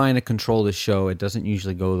 me trying to control the show, it doesn't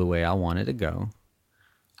usually go the way I want it to go.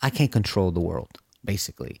 I can't control the world,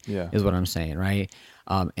 basically. Yeah. Is what I'm saying, right?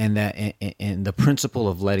 And the principle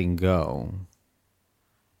of letting go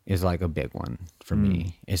is like a big one for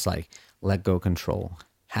me. It's like, let go, control,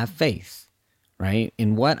 have faith, right?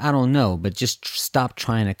 In what? I don't know, but just stop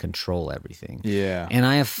trying to control everything. Yeah. And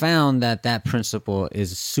I have found that principle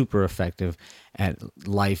is super effective at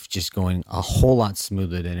life just going a whole lot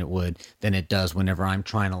smoother than it does whenever I'm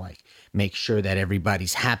trying to like make sure that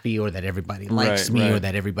everybody's happy or that everybody likes me or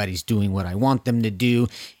that everybody's doing what I want them to do,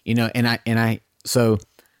 so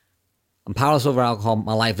I'm powerless over alcohol.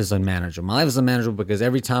 My life is unmanageable. My life is unmanageable because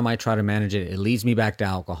every time I try to manage it, it leads me back to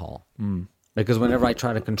alcohol. Because whenever I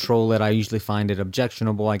try to control it, I usually find it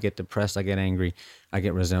objectionable. I get depressed. I get angry. I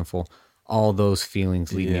get resentful. All those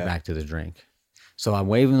feelings lead me back to the drink. So I'm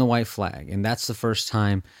waving the white flag. And that's the first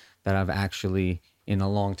time that I've actually, in a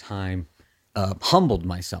long time, humbled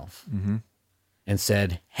myself and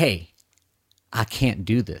said, hey, I can't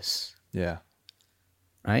do this. Yeah.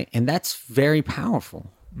 Right? And that's very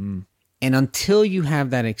powerful. And until you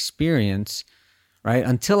have that experience, right,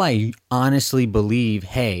 until I honestly believe,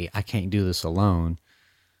 hey, I can't do this alone,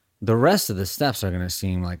 the rest of the steps are going to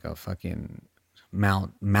seem like a fucking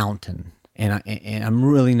mountain. And I'm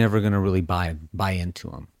really never going to really buy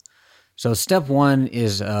into them. So step one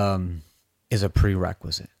is a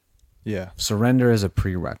prerequisite. Yeah. Surrender is a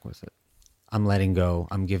prerequisite. I'm letting go.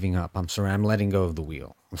 I'm giving up. I'm letting go of the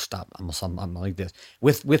wheel. I'm like this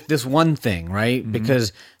with this one thing, right?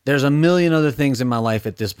 Because there's a million other things in my life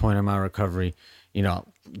at this point in my recovery,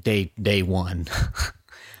 day one,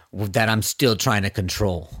 that I'm still trying to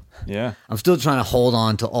control. Yeah. I'm still trying to hold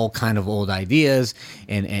on to all kind of old ideas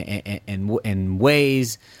and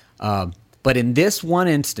ways. But in this one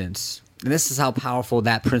instance, and this is how powerful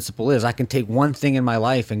that principle is, I can take one thing in my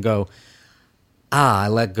life and go, I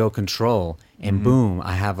let go control, and boom,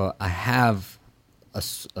 I have a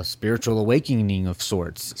spiritual awakening of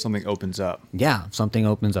sorts. Something opens up. Yeah, something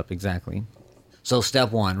opens up, exactly. So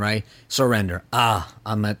step one, right? Surrender.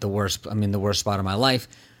 I'm in the worst spot of my life.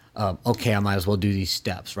 Okay, I might as well do these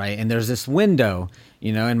steps, right? And there's this window,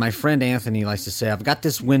 and my friend Anthony likes to say, I've got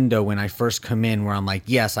this window when I first come in where I'm like,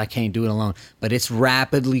 yes, I can't do it alone, but it's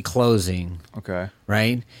rapidly closing. Okay.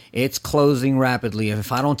 Right? It's closing rapidly.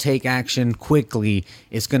 If I don't take action quickly,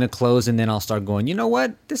 it's going to close, and then I'll start going, you know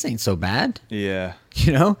what? This ain't so bad. Yeah.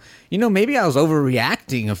 Maybe I was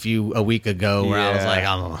overreacting a week ago where I was like,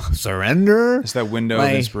 I'm gonna surrender. It's that window of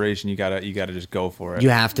inspiration. You gotta just go for it. You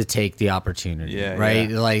have to take the opportunity. Yeah. Right?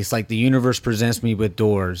 Yeah. Like it's like the universe presents me with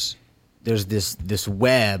doors. There's this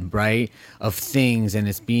web, right, of things, and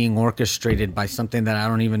it's being orchestrated by something that I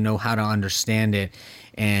don't even know how to understand it.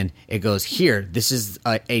 And it goes, here, this is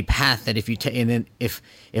a path that if you take, and then if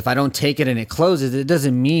I don't take it and it closes, it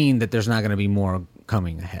doesn't mean that there's not going to be more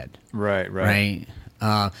coming ahead. Right.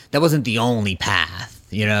 That wasn't the only path,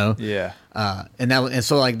 Yeah. And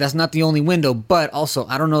so like that's not the only window, but also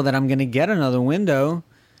I don't know that I'm going to get another window,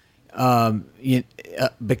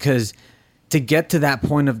 because to get to that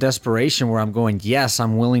point of desperation where I'm going, yes,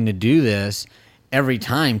 I'm willing to do this, every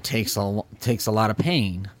time takes a lot of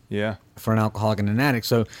pain. Yeah. For an alcoholic and an addict.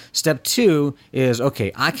 So step two is,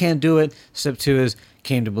 okay, I can't do it. Step two is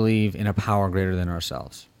came to believe in a power greater than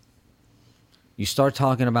ourselves. you start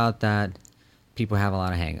talking about that, people have a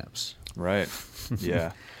lot of hangups. Right.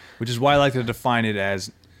 Yeah. Which is why I like to define it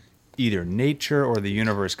as either nature or the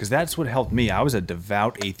universe, because that's what helped me. I was a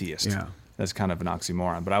devout atheist. Yeah. That's kind of an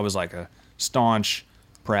oxymoron, but I was like a staunch,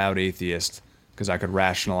 proud atheist because I could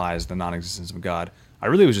rationalize the non-existence of God. I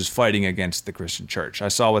really was just fighting against the Christian church. I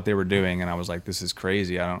saw what they were doing, and I was like, this is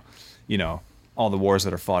crazy. I don't, all the wars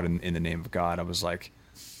that are fought in the name of God, I was like,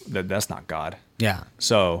 that's not God. Yeah.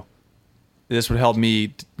 So this would help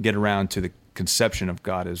me get around to the conception of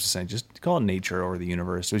God as saying, just call it nature or the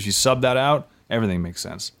universe. So as you sub that out, everything makes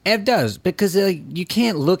sense. It does, because you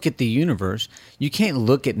can't look at the universe, you can't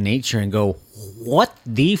look at nature and go, what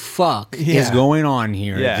the fuck is going on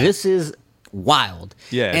here? Yeah. This is wild.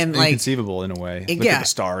 Yeah, it's and inconceivable in a way. Look at the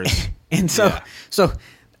stars. And so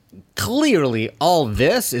clearly all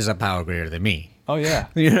this is a power greater than me. Oh, yeah.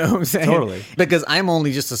 You know what I'm saying? Totally. Because I'm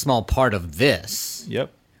only just a small part of this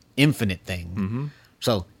infinite thing. Mm-hmm.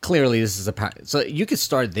 So clearly this is a power. So you could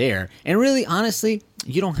start there. And really, honestly,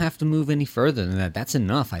 you don't have to move any further than that. That's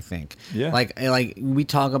enough, I think. Yeah. Like we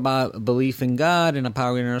talk about belief in God and a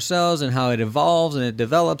power in ourselves and how it evolves and it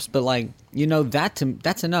develops, but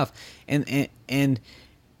that's enough. And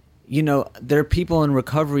there are people in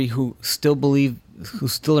recovery who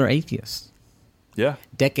still are atheists. Yeah.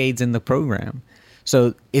 Decades in the program.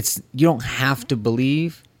 So you don't have to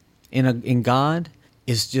believe in God.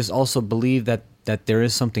 It's just also believe that there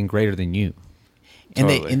is something greater than you. And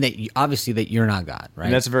Totally. that obviously that you're not God, right?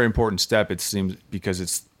 And that's a very important step, it seems, because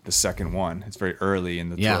it's the second one. It's very early in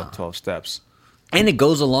the 12 steps. And it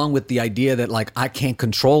goes along with the idea that, like, I can't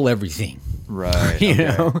control everything. Right. You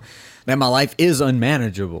know? That my life is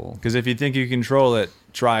unmanageable. Because if you think you control it,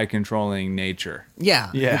 try controlling nature.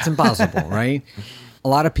 Yeah. Yeah. It's impossible, right? A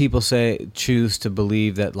lot of people choose to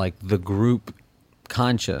believe that, like, the group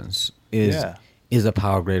conscience is a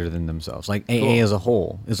power greater than themselves. Like AA as a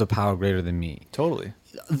whole is a power greater than me. Totally.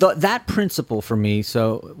 That principle for me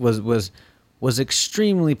was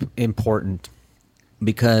extremely important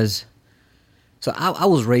because I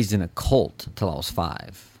was raised in a cult till I was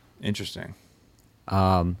 5. Interesting.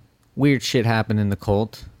 Weird shit happened in the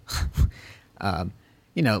cult. My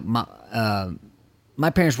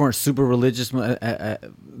parents weren't super religious,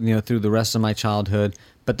 through the rest of my childhood.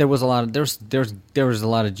 But there was a lot of there was a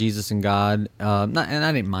lot of Jesus and God, and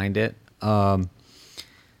I didn't mind it. But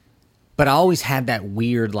I always had that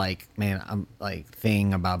weird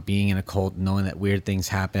thing about being in a cult, knowing that weird things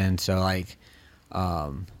happen. So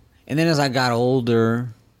and then as I got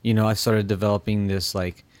older, I started developing this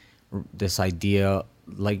idea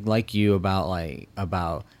like you about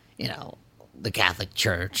the Catholic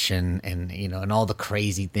Church and all the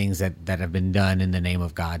crazy things that have been done in the name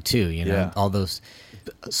of God too. All those.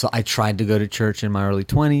 So I tried to go to church in my early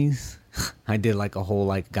 20s. I did a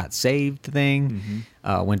whole got saved thing.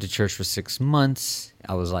 Mm-hmm. Went to church for 6 months.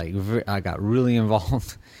 I was I got really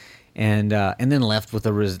involved, and then left with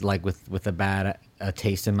a bad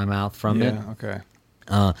taste in my mouth from it. Okay.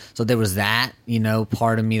 So there was that,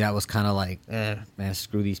 part of me that was kind of man,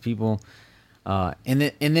 screw these people.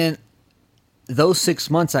 And then those 6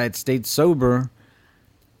 months I had stayed sober.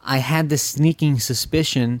 I had this sneaking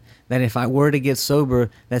suspicion that if I were to get sober,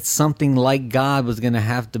 that something like God was going to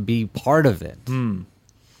have to be part of it. Mm.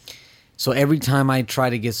 So every time I try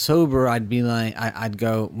to get sober, I'd be like, I'd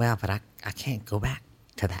go, well, but I can't go back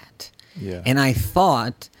to that. Yeah. And I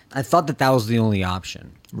thought that was the only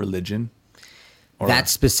option. Religion? That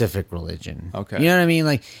specific religion. Okay. You know what I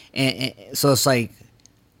mean? So it's like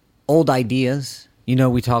old ideas.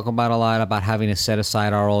 We talk about a lot about having to set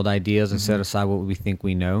aside our old ideas and set aside what we think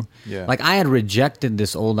we know. Yeah. I had rejected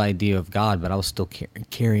this old idea of God, but I was still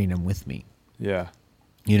carrying him with me. Yeah.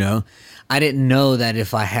 I didn't know that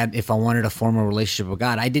if I wanted to form a relationship with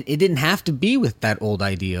God, it didn't have to be with that old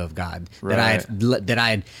idea of God that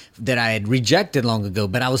I had rejected long ago,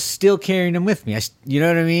 but I was still carrying him with me. You know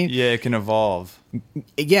what I mean? Yeah, it can evolve.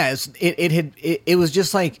 Yeah, it was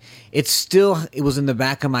just it was in the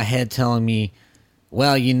back of my head telling me,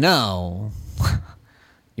 well, you're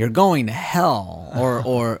going to hell,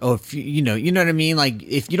 or if you know what I mean.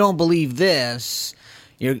 If you don't believe this,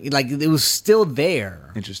 you're it was still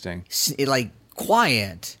there. Interesting.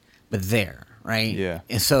 Quiet, but there, right? Yeah.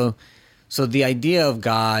 And so the idea of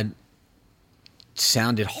God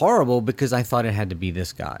sounded horrible because I thought it had to be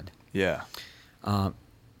this God. Yeah.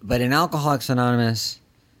 But in Alcoholics Anonymous,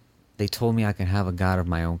 they told me I can have a God of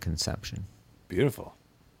my own conception. Beautiful.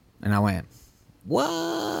 And I went,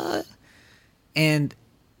 what? And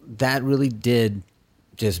that really did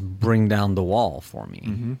just bring down the wall for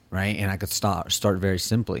me, right? And I could start very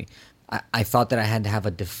simply. I thought that I had to have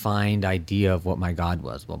a defined idea of what my God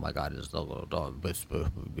was. Well, my God is the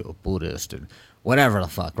Buddhist and whatever the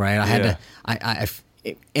fuck, right? I had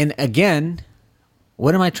to, and again,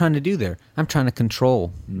 what am I trying to do there? I'm trying to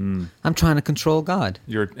control. I'm trying to control God.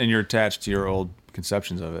 You're attached to your old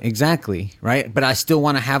conceptions of it. Exactly, right? But I still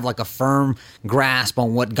want to have like a firm grasp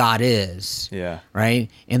on what God is. Yeah.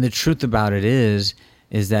 Right? And the truth about it is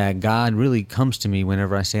that God really comes to me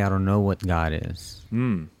whenever I say I don't know what God is.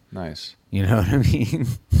 Nice. You know what I mean?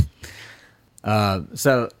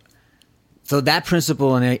 So that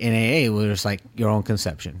principle in AA was just like your own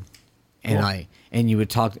conception. And Cool. you would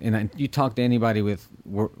talk, you talk to anybody with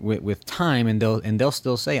time, and they'll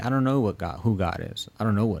still say, I don't know who God is. I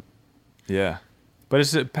don't know what. Yeah. But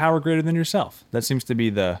it's a power greater than yourself. That seems to be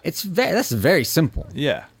that's very simple.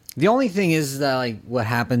 Yeah. The only thing is that like what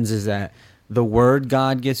happens is that the word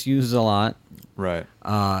God gets used a lot. Right.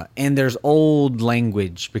 And there's old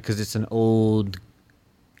language because it's an old,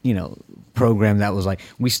 program that was like,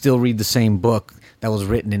 we still read the same book that was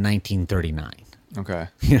written in 1939. Okay.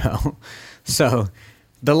 So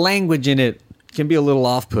the language in it can be a little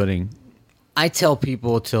off-putting. I tell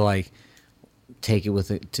people to like take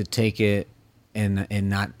it and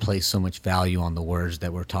not place so much value on the words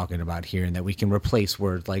that we're talking about here, and that we can replace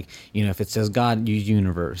words like, if it says God, use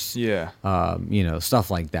universe. Yeah. Stuff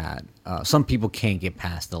like that. Some people can't get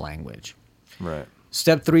past the language. Right.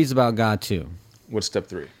 Step 3 is about God too. What's step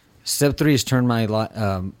 3? Step 3 is turn my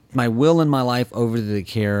will and my life over to the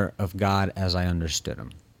care of God as I understood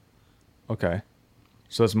Him. Okay.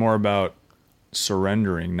 So it's more about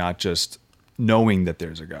surrendering, not just knowing that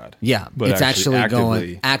there's a God. Yeah, but it's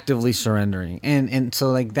actually actively surrendering, and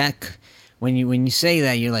so like that. When you say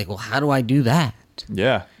that, you're like, well, how do I do that?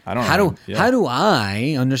 Yeah, I don't. How do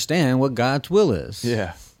I understand what God's will is?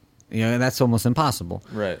 Yeah. That's almost impossible.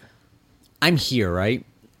 Right. I'm here, right?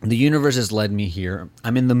 The universe has led me here.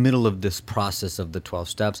 I'm in the middle of this process of the 12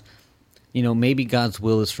 steps. Maybe God's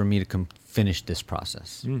will is for me to finish this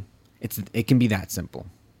process. It can be that simple,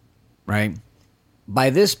 right? By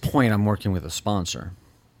this point, I'm working with a sponsor.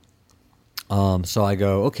 So I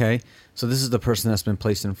go, okay, so this is the person that's been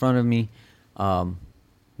placed in front of me.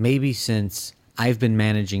 Maybe since I've been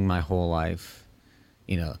managing my whole life,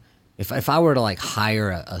 if I were to like hire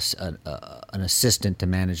an assistant to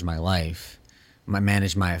manage my life,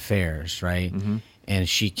 manage my affairs, right? Mm-hmm. And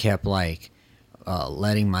she kept like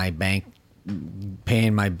letting my bank,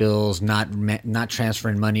 paying my bills, not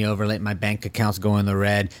transferring money over, letting my bank accounts go in the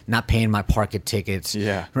red, not paying my parking tickets.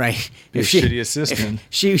 Yeah. Right. Be a shitty assistant.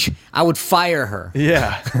 I would fire her.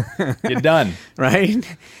 Yeah. You're done. Right.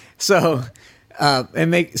 So,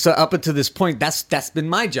 up until this point, that's been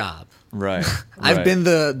my job. Right. I've been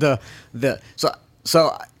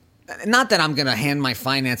so not that I'm going to hand my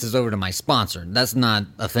finances over to my sponsor. That's not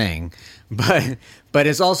a thing. But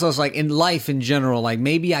it's also like in life in general, like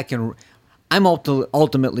maybe I'm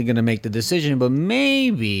ultimately going to make the decision, but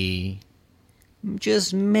maybe,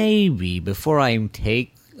 just maybe, before I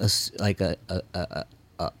take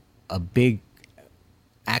a big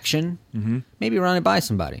action, maybe run it by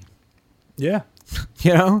somebody. Yeah.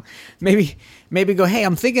 Maybe go, hey,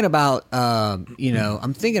 I'm thinking about,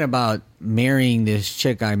 marrying this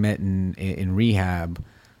chick I met in rehab.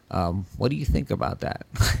 What do you think about that?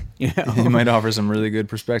 You might offer some really good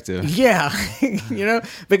perspective. Yeah.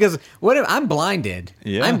 Because I'm blinded.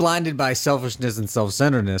 Yeah. I'm blinded by selfishness and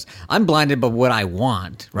self-centeredness. I'm blinded by what I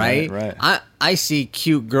want, right? Right. I see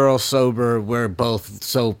cute girl sober. We're both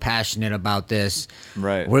so passionate about this.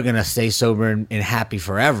 Right. We're going to stay sober and happy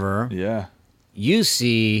forever. Yeah. You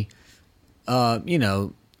see,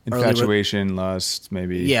 infatuation, lust,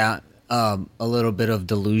 maybe. Yeah. A little bit of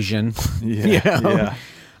delusion. Yeah. Yeah.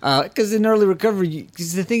 Because in early recovery,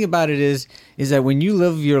 because the thing about it is that when you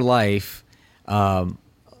live your life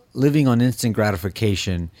living on instant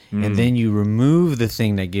gratification, and then you remove the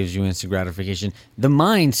thing that gives you instant gratification, the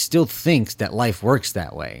mind still thinks that life works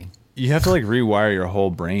that way. You have to like rewire your whole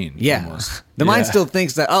brain. Yeah. Almost. The mind still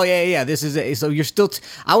thinks that, oh, yeah, this is it. So you're still,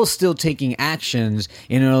 I was still taking actions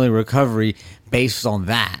in early recovery based on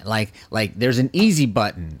that. Like there's an easy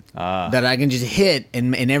button that I can just hit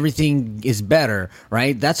and everything is better,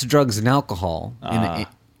 right? That's drugs and alcohol. I've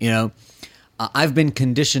been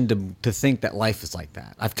conditioned to think that life is like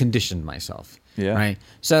that. I've conditioned myself. Yeah. Right.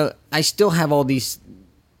 So I still have all these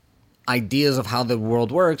ideas of how the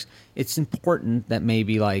world works. It's important that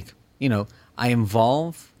maybe I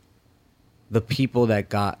involve the people that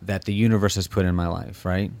the universe has put in my life,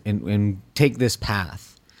 right? And take this path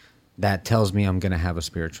that tells me I'm going to have a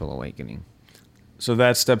spiritual awakening. So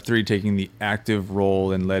that's step 3, taking the active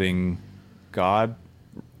role in letting God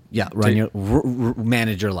Yeah,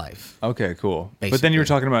 manage your life. Okay, cool. Basically. But then you were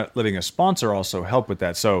talking about letting a sponsor also help with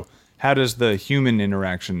that. So how does the human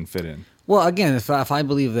interaction fit in? Well, again, if I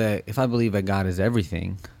believe that God is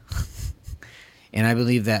everything, and I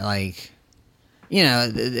believe that, like, you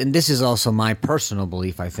know, and this is also my personal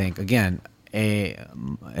belief. I think, again,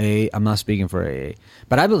 I'm not speaking for AA,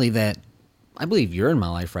 but I believe you're in my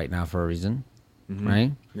life right now for a reason,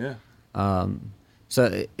 right? Yeah.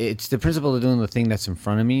 So it's the principle of doing the thing that's in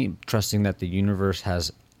front of me, trusting that the universe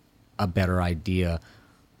has a better idea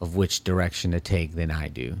of which direction to take than I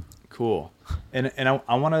do. Cool. And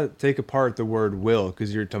I want to take apart the word will,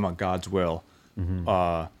 because you're talking about God's will.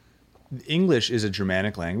 English is a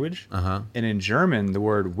Germanic language. And in German, the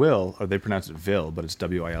word will, or they pronounce it will, but it's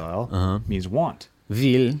W-I-L-L, means want.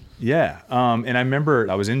 Will. Yeah. And I remember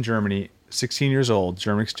I was in Germany, 16 years old,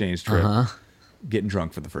 German exchange trip, getting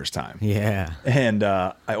drunk for the first time. Yeah. And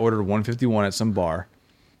I ordered 151 at some bar,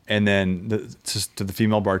 and then to the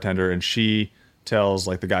female bartender, and she tells,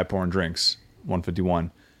 like, the guy pouring drinks,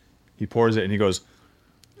 151. He pours it, and he goes,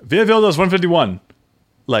 "Wer will das 151?"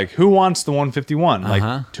 Like, who wants the 151? Like,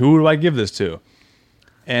 who do I give this to?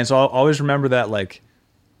 And so I'll always remember that, like,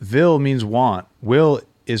 will means want. Will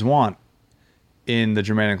is want in the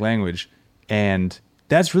Germanic language. And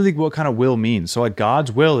that's really what kind of will means. So, like,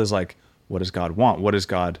 God's will is like, what does God want? What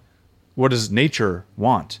does nature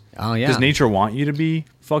want? Oh, yeah. Does nature want you to be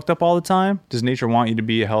fucked up all the time? Does nature want you to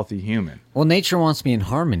be a healthy human? Well, nature wants me in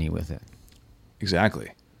harmony with it.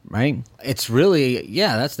 Exactly. Right? It's really,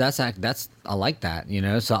 yeah, that's I like that, you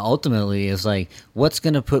know? So ultimately it's like, what's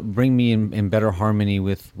going to bring me in better harmony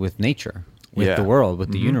with nature, with the world,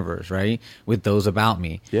 with the universe, right? With those about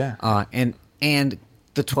me. Yeah. And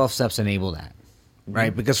the 12 steps enable that,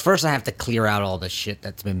 right? Because first I have to clear out all the shit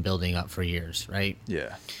that's been building up for years, right?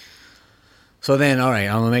 Yeah. So then, all right,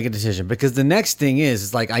 I'm gonna make a decision, because the next thing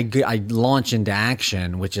is like I launch into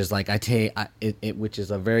action, which is like which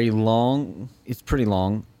is a very long, it's pretty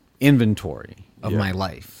long inventory of my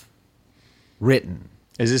life, written.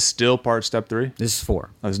 Is this still part step 3? This is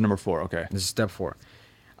 4. Oh, this is number 4. Okay. This is step 4.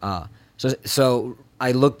 So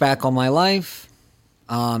I look back on my life,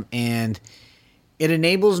 and it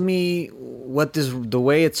enables me the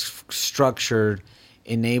way it's structured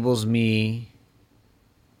enables me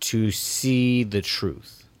to see the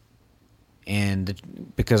truth, and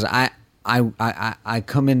because I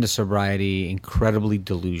come into sobriety incredibly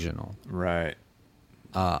delusional, Right.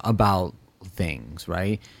 about things,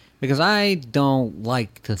 right? Because I don't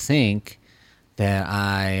like to think that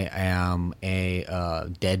I am a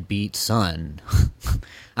deadbeat son.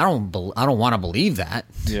 I don't want to believe that.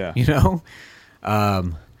 Yeah. You know,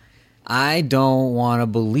 I don't want to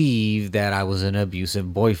believe that I was an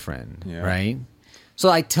abusive boyfriend, right? So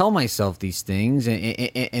I tell myself these things,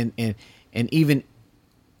 and even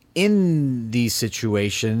in these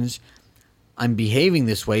situations, I'm behaving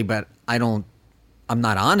this way, but I'm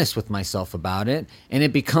not honest with myself about it, and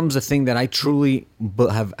it becomes a thing that I truly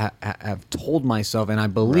have told myself, and I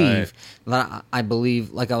believe that I believe,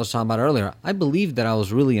 like I was talking about earlier, I believe that I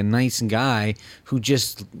was really a nice guy who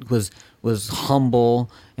just was humble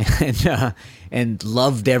and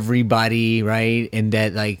loved everybody, right? And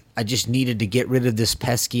that, like, I just needed to get rid of this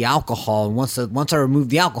pesky alcohol, and once I remove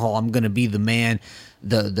the alcohol, I'm gonna be the man,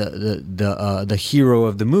 the hero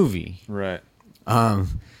of the movie, Right.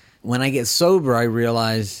 When I get sober, I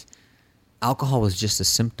realize alcohol was just a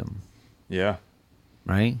symptom, Yeah.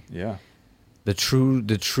 right? Yeah. The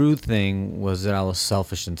true thing was that I was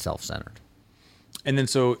selfish and self-centered. And then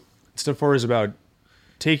so step 4 is about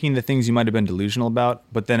taking the things you might have been delusional about,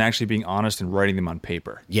 but then actually being honest and writing them on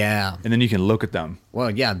paper. Yeah. And then you can look at them.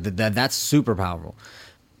 Well, yeah, that's super powerful.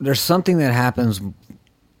 There's something that happens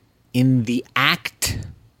in the act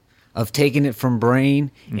of taking it from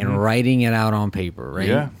brain and writing it out on paper, right?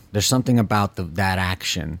 Yeah. There's something about that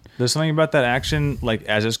action. There's something about that action, like,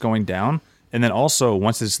 as it's going down. And then also,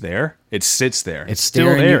 once it's there, it sits there. It's still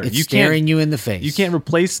staring there. It's staring you in the face. You can't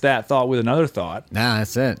replace that thought with another thought. Nah,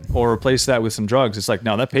 that's it. Or replace that with some drugs. It's like,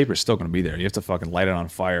 no, that paper's still going to be there. You have to fucking light it on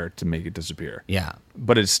fire to make it disappear. Yeah.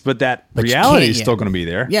 But that But you reality can't, is still going to be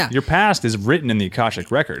there. Yeah. Your past is written in the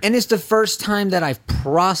Akashic record. And it's the first time that I've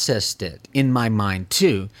processed it in my mind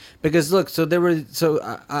too, because look, so there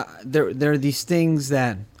are these things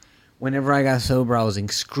that whenever I got sober, I was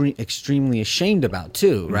extremely ashamed about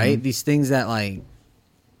too, right? These things that, like,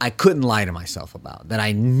 I couldn't lie to myself about, that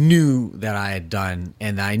I knew that I had done,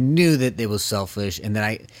 and I knew that it was selfish, and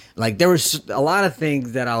that there was a lot of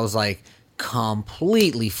things that I was like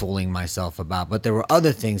completely fooling myself about, but there were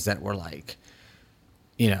other things that were like,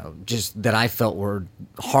 you know, just that I felt were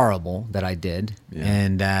horrible that I did,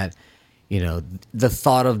 and that, the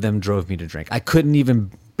thought of them drove me to drink. I couldn't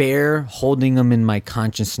even bear holding them in my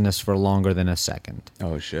consciousness for longer than a second.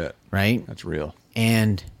 Oh shit. Right? That's real.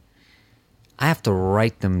 And I have to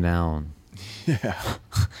write them down. Yeah.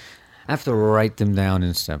 I have to write them down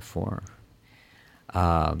in step 4.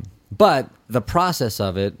 But the process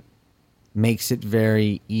of it makes it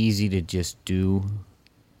very easy to just do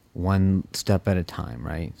one step at a time,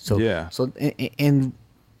 right? So yeah. So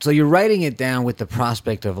you're writing it down with the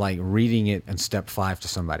prospect of like reading it in step 5 to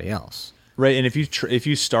somebody else. Right, and if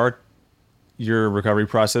you start your recovery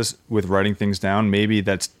process with writing things down, maybe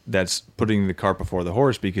that's putting the cart before the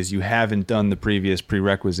horse because you haven't done the previous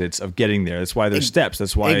prerequisites of getting there. That's why there's steps.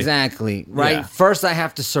 That's why exactly right. Yeah. First, I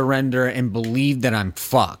have to surrender and believe that I'm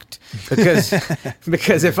fucked because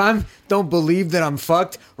if I don't believe that I'm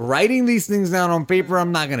fucked, writing these things down on paper,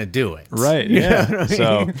 I'm not gonna do it. Right. You Yeah. know what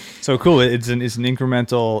I mean? So cool. It's an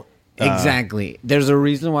incremental. Exactly. There's a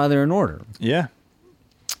reason why they're in order. Yeah.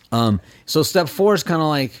 So step 4 is kind of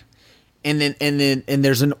like, and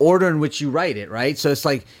there's an order in which you write it, right? So it's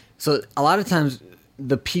like, so a lot of times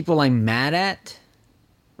the people I'm mad at,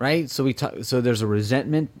 right? So so there's a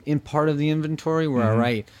resentment in part of the inventory where I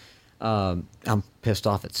write, I'm pissed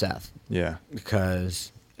off at Seth. Yeah.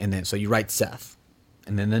 So you write Seth,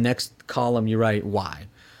 and then the next column you write why.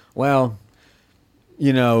 Well,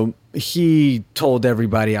 he told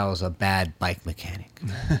everybody I was a bad bike mechanic.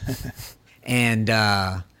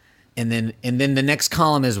 And then the next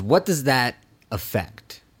column is what does that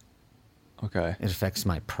affect? Okay. It affects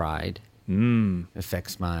my pride. It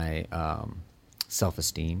affects my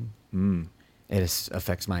self-esteem. It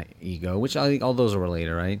affects my ego, which I think all those are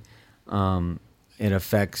related, right? It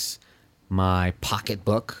affects my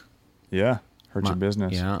pocketbook. Yeah. Hurt your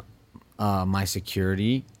business. Yeah. My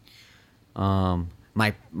security.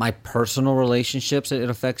 My personal relationships, it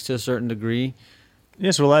affects to a certain degree. Yeah,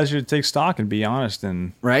 so it allows you to take stock and be honest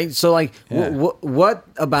and right. So like, Yeah. what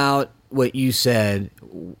about what you said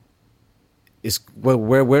is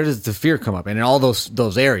where does the fear come up? And in all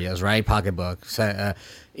those areas, right? Pocketbook,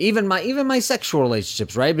 even my sexual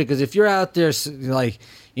relationships, right? Because if you're out there like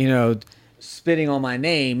spitting on my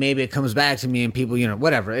name, maybe it comes back to me and people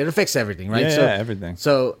whatever. It affects everything, right? Yeah, everything.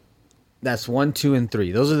 So that's 1, 2, and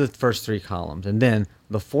 3. Those are the first 3 columns, and then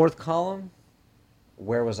the 4th column.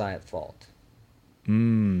 Where was I at fault?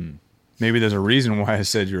 Maybe there's a reason why I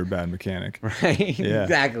said you're a bad mechanic. Right? Yeah.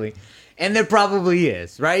 Exactly. And there probably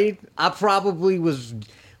is, right? I probably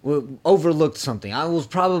overlooked something. I was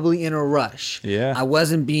probably in a rush. Yeah. I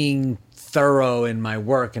wasn't being thorough in my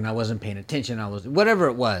work and I wasn't paying attention. I was whatever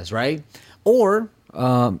it was, right? Or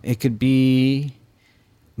it could be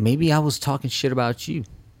maybe I was talking shit about you.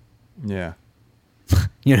 Yeah.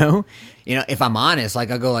 If I'm honest,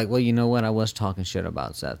 like I go like, well, you know what? I was talking shit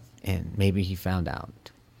about Seth, and maybe he found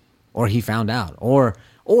out, or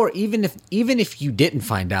even if you didn't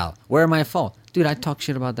find out, where am I at fault, dude? I talk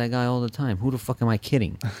shit about that guy all the time. Who the fuck am I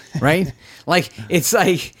kidding, right? Like it's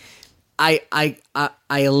like I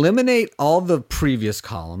eliminate all the previous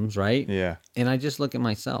columns, right? Yeah. And I just look at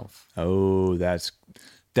myself. Oh, that's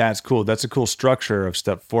cool. That's a cool structure of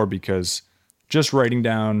step 4 because just writing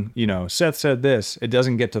down, Seth said this, it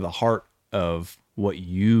doesn't get to the heart of what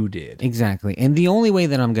you did. Exactly. And the only way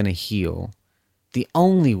that I'm going to heal, if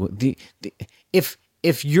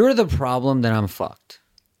you're the problem, then I'm fucked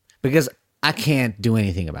because I can't do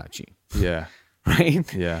anything about you. Yeah.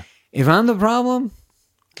 Right? Yeah. If I'm the problem,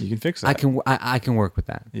 You can fix that. I can work with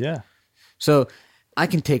that. Yeah. So I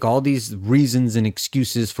can take all these reasons and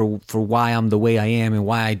excuses for why I'm the way I am and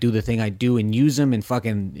why I do the thing I do and use them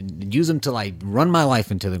till I run my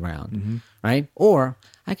life into the ground, right? Or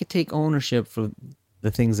I could take ownership for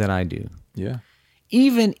the things that I do. Yeah.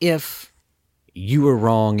 Even if you were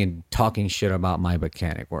wrong in talking shit about my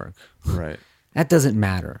mechanic work. Right. That doesn't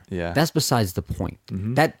matter. Yeah. That's besides the point.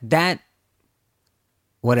 That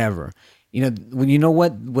whatever.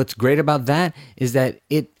 What's great about that is that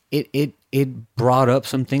it brought up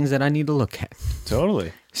some things that I need to look at.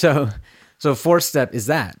 Totally. So 4th step is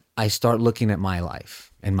that I start looking at my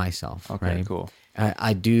life and myself. Okay, right? cool.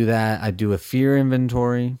 I do that. I do a fear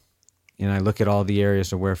inventory, and I look at all the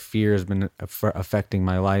areas of where fear has been affecting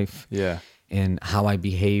my life. Yeah. And how I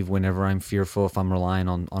behave whenever I'm fearful, if I'm relying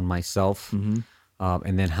on myself, and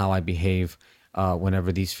then how I behave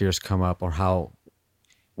whenever these fears come up, or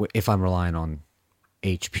if I'm relying on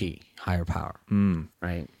HP, higher power,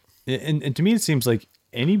 right? And to me, it seems like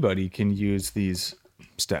anybody can use these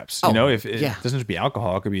steps. If it doesn't have to be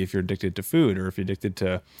alcohol, it could be if you're addicted to food, or if you're addicted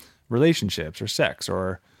to relationships, or sex,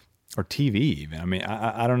 or TV. Even. I mean,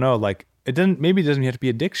 I don't know. Like it doesn't. Maybe it doesn't have to be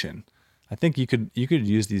addiction. I think you could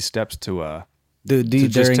use these steps to Dude, to they're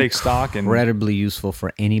just take stock and incredibly useful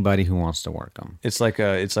for anybody who wants to work them. it's like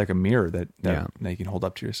a mirror that Yeah. you can hold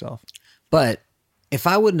up to yourself. But if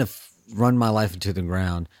I wouldn't have run my life into the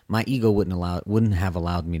ground, my ego wouldn't have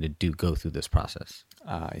allowed me to go through this process.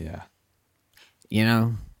 Yeah. You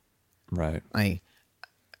know, Right. like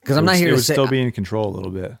because I'm not here It to would say still be in control a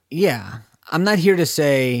little bit. yeah, I'm not here to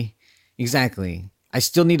say exactly. I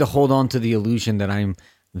still need to hold on to the illusion that I'm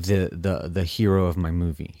the hero of my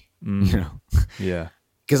movie. You know, Yeah.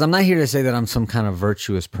 because I'm not here to say that I'm some kind of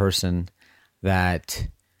virtuous person that,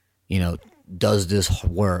 you know, does this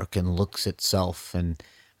work and looks itself, and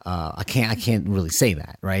I can't really say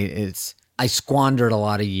that, right? I squandered a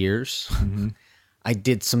lot of years. I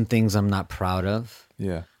did some things I'm not proud of.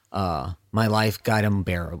 Yeah. My life got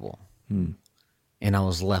unbearable, and I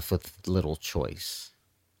was left with little choice.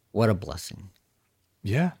 What a blessing.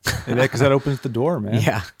 Yeah. Because that opens the door, man.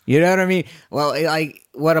 Yeah. You know what I mean? Well,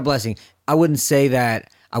 what a blessing. I wouldn't say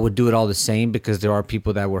that I would do it all the same because there are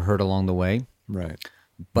people that were hurt along the way, Right.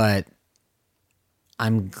 but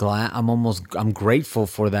I'm glad, I'm grateful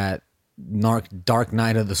for that dark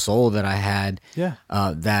night of the soul that I had. Yeah.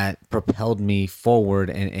 That propelled me forward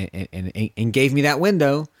and gave me that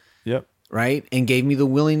window, Yep. right? And gave me the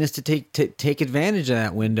willingness to take advantage of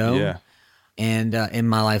that window. Yeah. And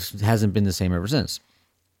my life hasn't been the same ever since.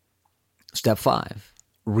 Step 5,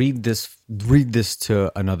 read this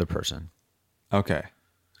to another person. Okay.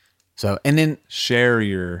 So, and then Share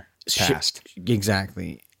your past.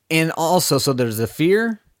 Exactly. And also, so there's the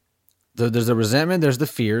fear, there's the resentment, there's the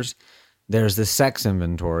fears, there's the sex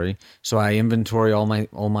inventory. So I inventory all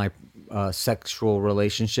my sexual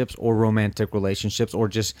relationships or romantic relationships, or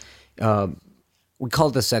just we call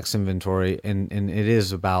it the sex inventory, and it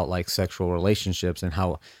is about like sexual relationships and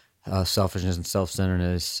how selfishness and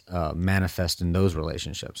self-centeredness manifest in those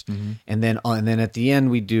relationships. And then at the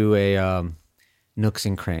end we do a nooks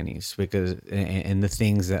and crannies, because and the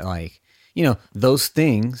things that, like, you know, those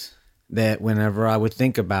things that whenever I would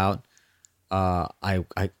think about, I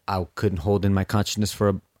couldn't hold in my consciousness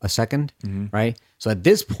for a second, right? So at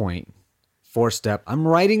this point, 4th step, I'm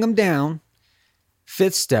writing them down.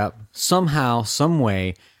 5th step, somehow, some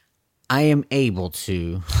way, I am able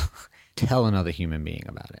to tell another human being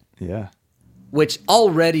about it, Yeah. which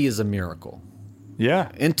already is a miracle. Yeah.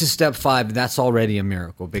 Into step 5, that's already a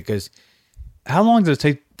miracle, because How long does it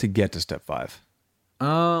take to get to step 5?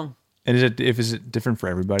 um, And is it different for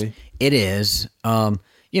everybody? it is.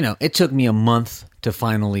 You know, it took me a month to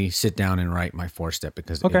finally sit down and write my 4th step,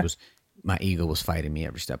 because Okay. it was, my ego was fighting me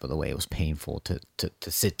every step of the way. It was painful to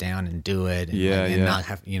sit down and do it, and, Yeah, and yeah. not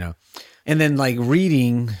have, you know. And then, like,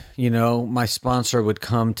 reading, you know, my sponsor would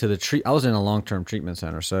come to I was in a long-term treatment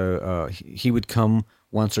center, so he would come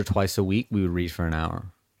once or twice a week. We would read for an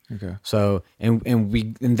hour. Okay. So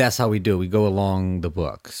and that's how we do it. We go along the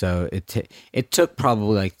book. So it took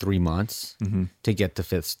probably like 3 months to get to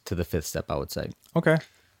the 5th step, I would say. Okay.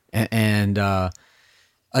 And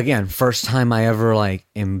again, first time I ever like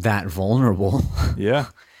am that vulnerable, Yeah.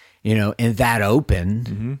 you know, and that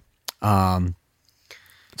open.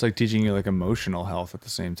 It's like teaching you like emotional health at the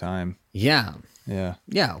same time. Yeah,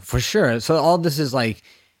 Yeah. for sure. So all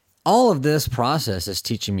of this process is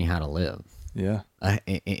teaching me how to live Yeah.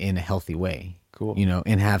 in a healthy way. Cool. You know,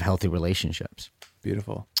 and have healthy relationships.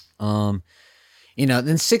 Beautiful. You know,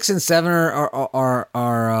 then 6 and 7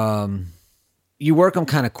 are you work them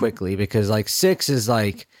kind of quickly, because like 6 is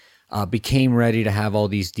like became ready to have all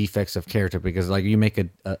these defects of character, because like you make a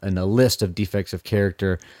list of defects of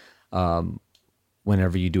character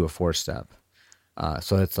whenever you do a 4th step.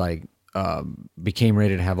 So it's like became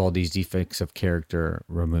ready to have all these defects of character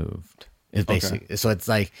removed. It's basically so it's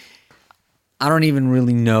like I don't even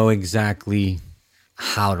really know exactly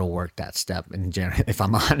how to work that step in general, if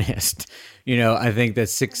I'm honest. You know, I think that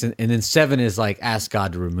 6 and then 7 is like ask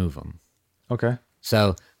God to remove them. Okay.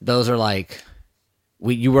 So those are like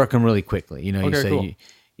you work them really quickly. You know, you Okay, say cool.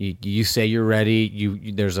 you say you're ready.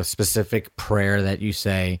 You there's a specific prayer that you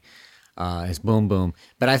say. It's boom boom.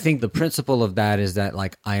 But I think the principle of that is that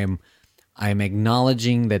like I am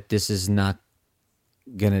acknowledging that this is not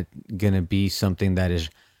gonna be something that is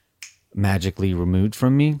magically removed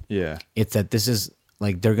from me. Yeah. It's that this is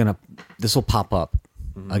like this will pop up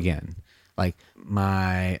again. Like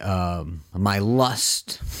my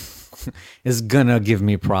lust is gonna give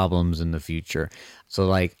me problems in the future. So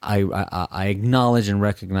like I acknowledge and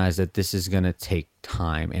recognize that this is gonna take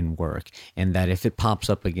time and work, and that if it pops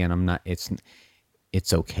up again,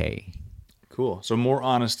 it's okay. Cool. So more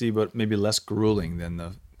honesty, but maybe less grueling than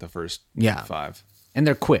the first 5. And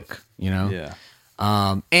they're quick, you know? Yeah.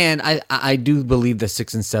 And I do believe that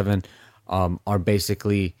 6 and 7 are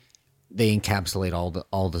basically they encapsulate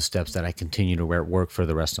all the steps that I continue to work for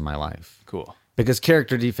the rest of my life. Cool. Because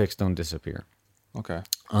character defects don't disappear. Okay.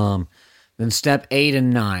 Then step 8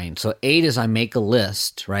 and 9. So 8 is I make a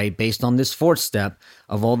list, right, based on this 4th step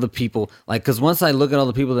of all the people. Like, because once I look at all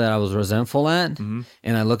the people that I was resentful at, and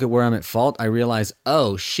I look at where I'm at fault, I realize,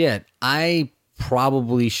 oh shit, I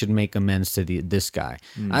probably should make amends to this guy.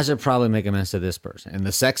 I should probably make amends to this person. And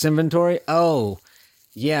the sex inventory, oh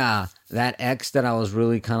yeah, that ex that I was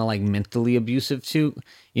really kind of like mentally abusive to,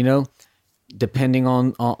 you know. Depending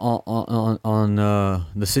on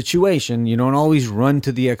the situation, you don't always run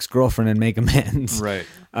to the ex-girlfriend and make amends. Right.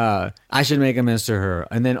 I should make amends to her.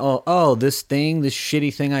 And then, this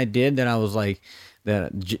shitty thing I did that I was like,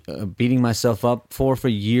 beating myself up for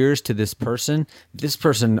years to this person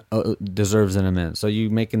deserves an amends. So you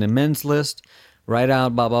make an amends list, write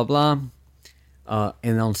out blah, blah, blah.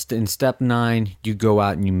 And in step 9, you go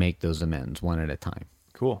out and you make those amends one at a time.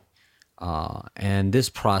 Cool. And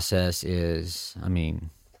this process is, I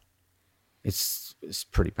mean, it's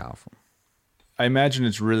pretty powerful. I imagine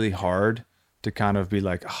it's really hard to kind of be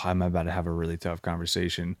like, oh, I'm about to have a really tough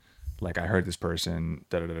conversation. Like, I hurt this person,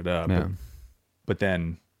 da-da-da-da. Yeah. But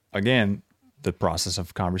then, again, the process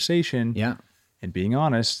of conversation and being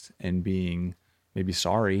honest and being maybe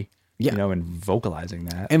sorry, you know, and vocalizing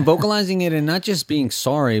that. And vocalizing it and not just being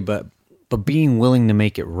sorry, but being willing to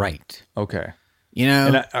make it right. Okay. You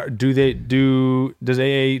know, And does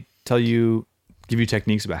AA give you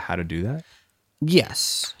techniques about how to do that?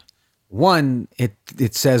 yes. One,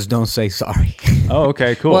 it says don't say sorry. Oh,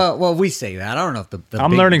 okay, cool. Well, we say that. I don't know if the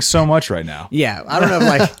I'm learning so much right now. Yeah, I don't know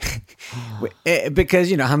if like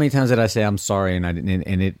because you know how many times did I say I'm sorry and I didn't,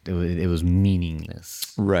 and it was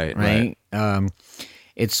meaningless. Right.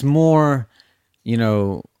 It's more, you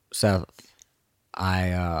know, Seth.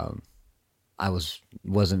 I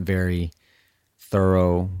wasn't very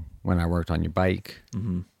thorough when I worked on your bike,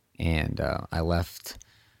 and I left.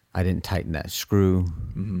 I didn't tighten that screw.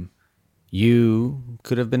 You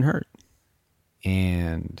could have been hurt,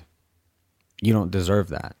 and you don't deserve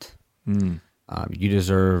that. You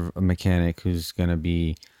deserve a mechanic who's going to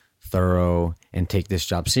be thorough and take this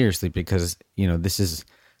job seriously, because you know this is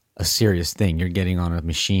a serious thing. You're getting on a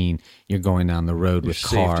machine. You're going down the road with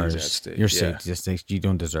cars. Your safety at stake. You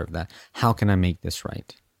don't deserve that. How can I make this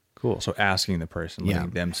right? Cool. So asking the person,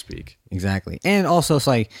 letting them speak. Exactly. And also it's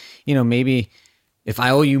like, you know, maybe if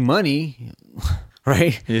I owe you money,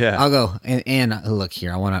 right? Yeah. I'll go and look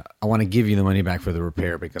here. I want to give you the money back for the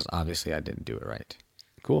repair because obviously I didn't do it right.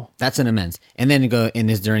 Cool. That's an amends. And then go,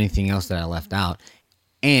 and is there anything else that I left out?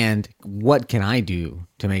 And what can I do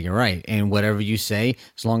to make it right? And whatever you say,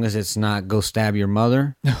 as long as it's not go stab your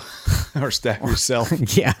mother or stab yourself.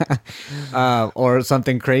 Yeah. Or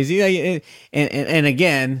something crazy. And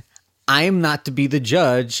again, I'm not to be the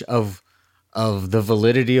judge of the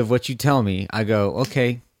validity of what you tell me. I go,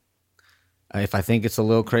 okay. If I think it's a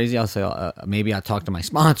little crazy, I'll say, maybe I'll talk to my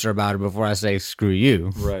sponsor about it before I say, screw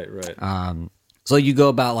you. Right. So you go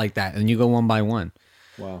about like that and you go one by one.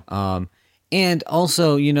 Wow. And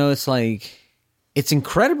also, you know, it's like, it's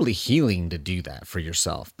incredibly healing to do that for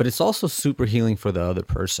yourself, but it's also super healing for the other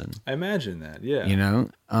person. I imagine that. Yeah. You know?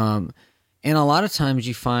 And a lot of times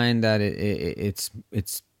you find that it's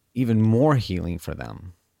even more healing for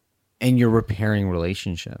them, and you're repairing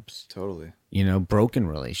relationships. Totally. You know, broken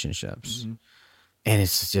relationships. And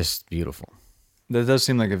it's just beautiful. That does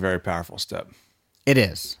seem like a very powerful step. It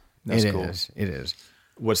is. That's It cool. It is.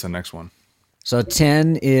 What's the next one? So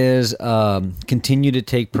 10 is continue to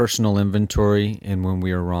take personal inventory, and when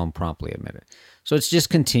we are wrong, promptly admit it. So it's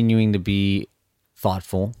just continuing to be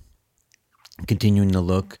thoughtful, continuing to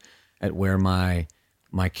look at where my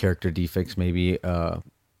character defects maybe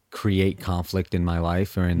create conflict in my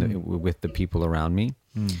life or with the people around me.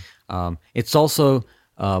 It's also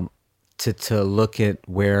to look at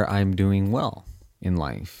where I'm doing well in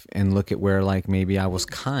life, and look at where like maybe I was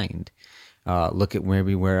kind. Look at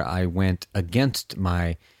maybe where I went against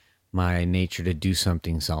my nature to do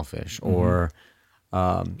something selfish, or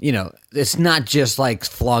you know, it's not just like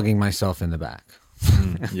flogging myself in the back.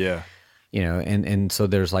 Yeah. You know, and so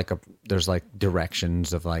there's like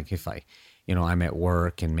directions of like, if I, you know, I'm at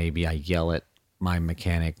work and maybe I yell at my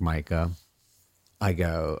mechanic, Micah, I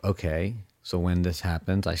go, okay, so when this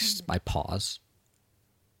happens, I pause,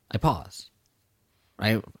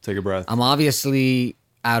 right? Take a breath. I'm obviously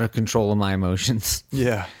out of control of my emotions.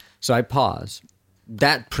 Yeah. So I pause.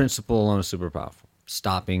 That principle alone is super powerful.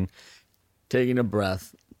 Stopping, taking a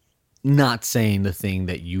breath, not saying the thing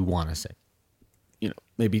that you want to say. You know,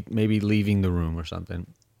 maybe leaving the room or something.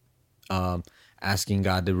 Asking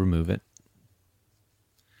God to remove it.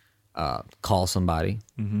 Call somebody.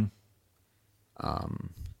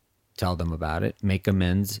 Tell them about it, make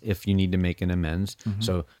amends if you need to make an amends.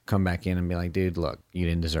 So come back in and be like, dude, look, you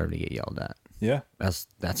didn't deserve to get yelled at. Yeah. That's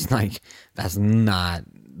not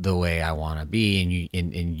the way I want to be.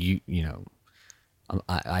 And you know,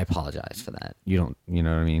 I apologize for that. You don't, you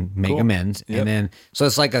know what I mean? Make Cool. amends. Yep. And then, so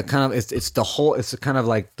it's like a kind of, it's the whole, it's kind of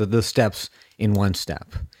like the steps in one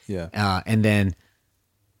step. Yeah. And then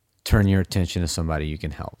turn your attention to somebody you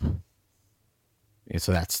can help. And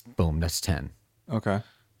so that's 10. Okay.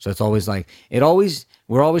 So it's always like, we're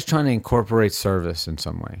always trying to incorporate service in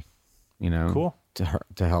some way, you know, Cool.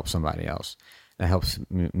 to help somebody else. That helps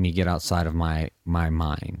me get outside of my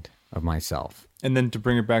mind, of myself. And then to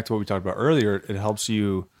bring it back to what we talked about earlier, it helps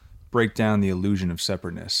you break down the illusion of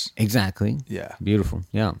separateness. Exactly. Yeah. Beautiful.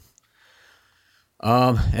 Yeah.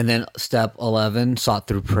 And then step 11, sought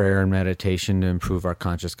through prayer and meditation to improve our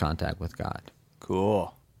conscious contact with God.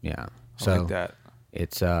 Cool. Yeah. I So like that.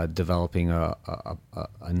 it's developing a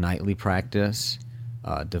nightly practice,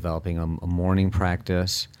 developing a morning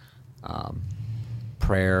practice,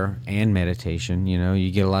 prayer and meditation. You know,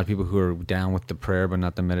 you get a lot of people who are down with the prayer but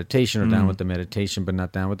not the meditation, or down with the meditation but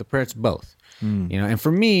not down with the prayer. It's both. You know, and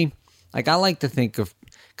for me, like, I like to think of,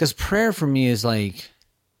 because prayer for me is like,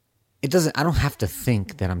 I don't have to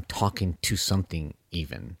think that I'm talking to something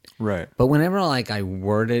even. Right. But whenever like I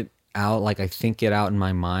word it out, like I think it out in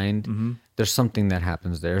my mind, there's something that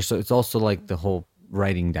happens there. So it's also like the whole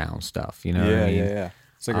writing down stuff, you know what I mean? Yeah.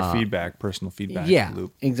 It's like a feedback, personal feedback Yeah,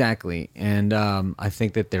 loop. exactly. And I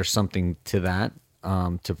think that there's something to that,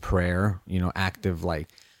 to prayer, you know, active like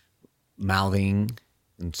mouthing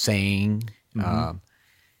and saying.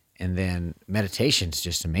 And then meditation's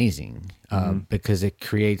just amazing because it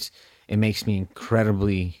makes me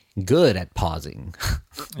incredibly good at pausing.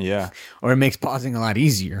 Yeah. Or it makes pausing a lot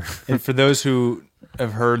easier. And for those who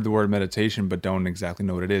have heard the word meditation but don't exactly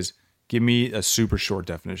know what it is, give me a super short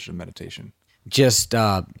definition of meditation. Just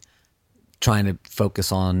trying to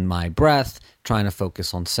focus on my breath, trying to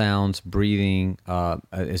focus on sounds, breathing.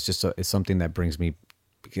 It's something that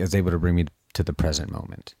is able to bring me to the present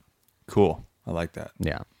moment. Cool. I like that.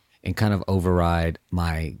 Yeah. And kind of override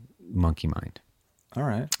my monkey mind All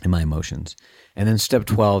right. and my emotions. And then step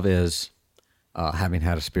 12 is having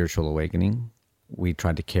had a spiritual awakening. We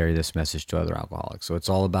tried to carry this message to other alcoholics. So it's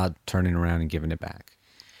all about turning around and giving it back.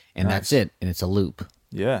 And Nice. that's it. And it's a loop.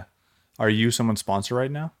 Yeah. Are you someone's sponsor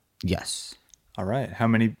right now? Yes. All right. How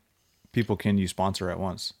many people can you sponsor at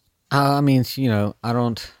once? I mean, you know, I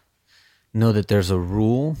don't know that there's a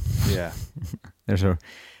rule. Yeah. There's a...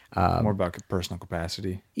 More about personal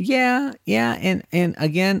capacity. Yeah. And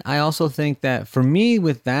again, I also think that for me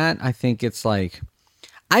with that, I think it's like,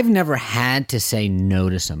 I've never had to say no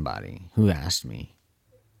to somebody who asked me.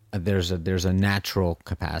 There's a natural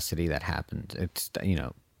capacity that happens. It's, you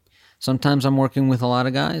know, sometimes I'm working with a lot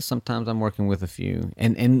of guys, sometimes I'm working with a few.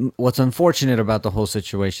 And what's unfortunate about the whole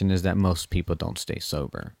situation is that most people don't stay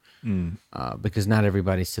sober. Because not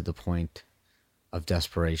everybody's to the point of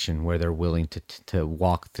desperation where they're willing to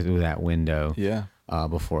walk through that window Yeah.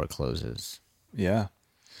 before it closes. Yeah.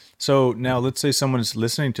 So now let's say someone is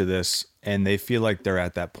listening to this and they feel like they're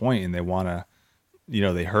at that point and they want to, you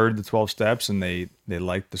know, they heard the 12 steps and they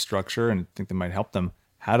like the structure and think they might help them.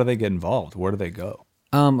 How do they get involved? Where do they go?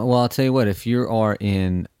 Well, I'll tell you what, if you are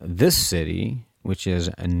in this city, which is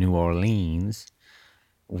New Orleans,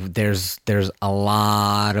 there's a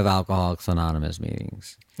lot of Alcoholics Anonymous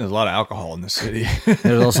meetings. There's a lot of alcohol in the city.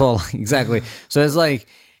 There's also exactly. So it's like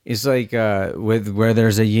with where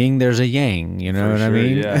there's a yin, there's a yang. You know For what I sure,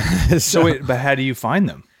 mean? yeah. So wait, but how do you find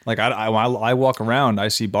them? Like I walk around, I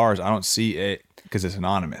see bars, I don't see it because it's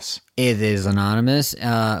anonymous. It is anonymous.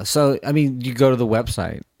 So I mean, you go to the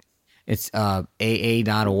website. It's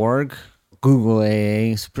AA.org. Google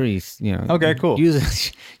AA. It's pretty, you know. Okay, cool.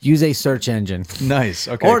 Use a search engine. Nice.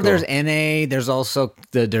 Okay. Or cool. there's NA. There's also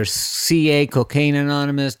there's CA, Cocaine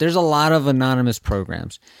Anonymous. There's a lot of anonymous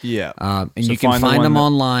programs. Yeah. And So you can the find one them that-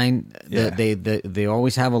 online. Yeah. They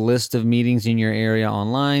always have a list of meetings in your area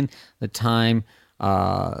online. The time,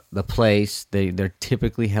 the place. They're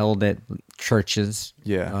typically held at churches.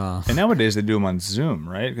 Yeah. And nowadays they do them on Zoom,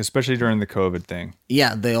 right? Especially during the COVID thing.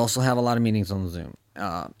 Yeah, they also have a lot of meetings on Zoom.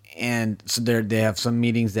 And so they have some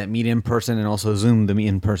meetings that meet in person and also Zoom the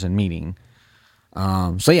in-person meeting.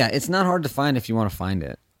 So yeah, it's not hard to find if you want to find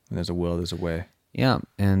it. When there's a will, there's a way. Yeah,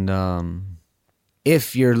 and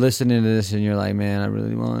if you're listening to this and you're like, man, I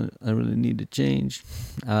really need to change.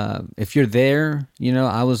 If you're there, you know,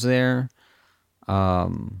 I was there. I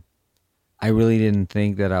really didn't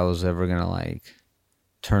think that I was ever gonna like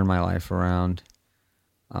turn my life around.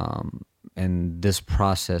 and this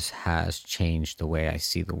process has changed the way I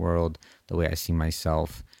see the world, the way I see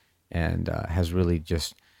myself, and has really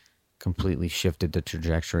just completely shifted the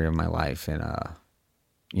trajectory of my life. And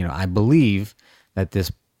I believe that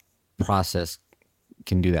this process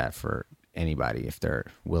can do that for anybody if they're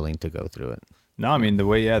willing to go through it. No, I mean, the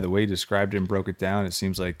way you described it and broke it down, it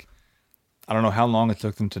seems like, I don't know how long it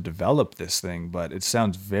took them to develop this thing, but it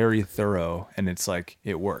sounds very thorough, and it's like,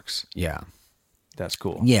 it works. Yeah. That's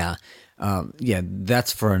cool. Yeah.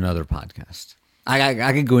 That's for another podcast.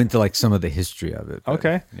 I could go into like some of the history of it.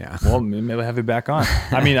 Okay. Yeah. Well, maybe I'll have you back on.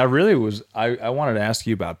 I mean, I wanted to ask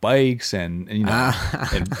you about bikes and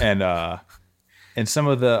some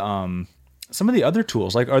of the other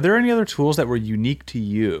tools. Like, are there any other tools that were unique to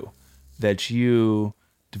you that you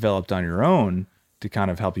developed on your own to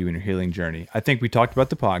kind of help you in your healing journey? I think we talked about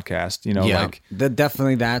the podcast,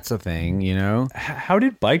 definitely that's a thing, How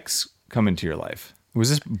did bikes come into your life? Was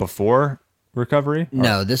this before recovery?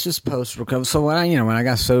 No, this was post recovery. So when I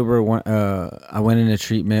got sober, I went into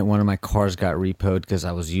treatment. One of my cars got repoed because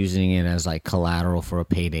I was using it as like collateral for a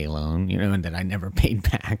payday loan, and that I never paid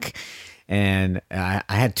back. And I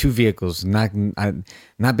had two vehicles, not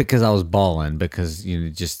because I was balling, because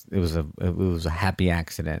it was a happy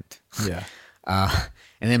accident. Yeah.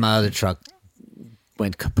 And then my other truck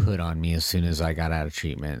went kaput on me as soon as I got out of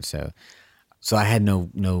treatment. So I had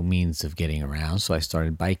no means of getting around. So I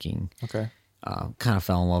started biking. Okay. Kind of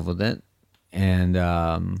fell in love with it, and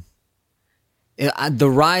the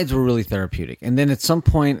rides were really therapeutic. And then at some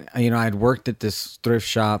point, I'd worked at this thrift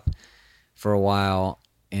shop for a while,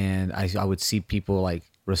 and I would see people like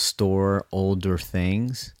restore older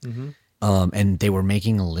things, and they were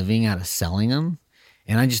making a living out of selling them,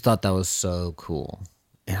 and I just thought that was so cool.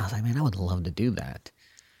 And I was like, man, I would love to do that.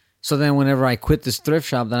 So then whenever I quit this thrift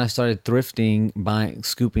shop, then I started thrifting,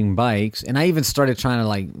 scooping bikes, and I even started trying to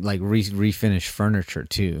like refinish furniture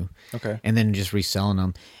too. Okay. And then just reselling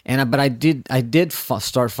them. But I did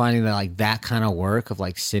start finding that like that kind of work of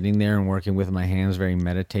like sitting there and working with my hands very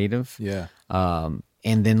meditative. Yeah. And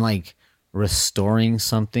then like restoring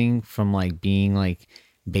something from like being like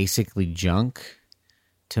basically junk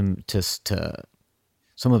to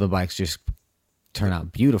some of the bikes just turn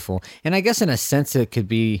out beautiful. And I guess in a sense it could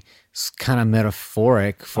be kind of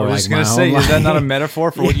metaphoric for I was like just my gonna say, own is that life. what a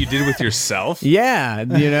metaphor for what you did with yourself? Yeah,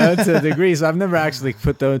 to a degree. So I've never actually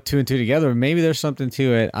put those two and two together. Maybe there's something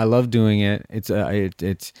to it. I love doing it. It's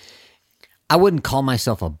I wouldn't call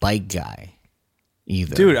myself a bike guy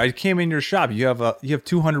either. Dude, I came in your shop. You have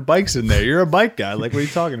 200 bikes in there. You're a bike guy. Like, what are you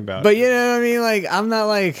talking about? But you know what I mean? Like I'm not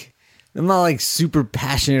like super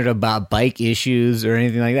passionate about bike issues or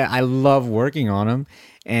anything like that. I love working on them,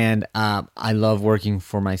 and I love working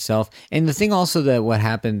for myself. And the thing also that what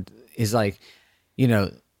happened is like,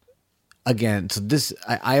 again, so this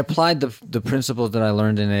I applied the principles that I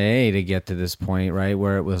learned in AA to get to this point, right?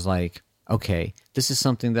 Where it was like, okay, this is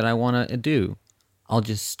something that I want to do. I'll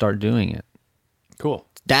just start doing it. Cool.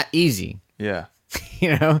 That easy. Yeah.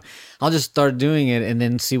 I'll just start doing it and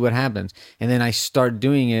then see what happens. And then I start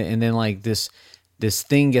doing it, and then like this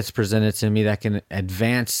thing gets presented to me that can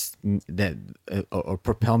advance that or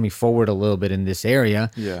propel me forward a little bit in this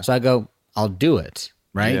area. Yeah. So I go, I'll do it,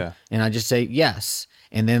 right? Yeah. And I just say yes.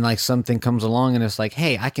 And then like something comes along and it's like,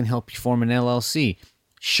 hey, I can help you form an LLC.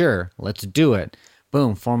 Sure, let's do it.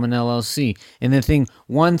 Boom, form an LLC. And the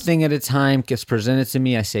one thing at a time gets presented to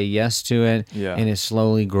me. I say yes to it, and it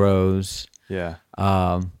slowly grows. Yeah.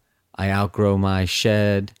 I outgrow my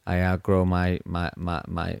shed. I outgrow my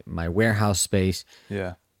warehouse space.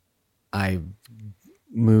 Yeah. I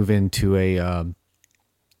move into a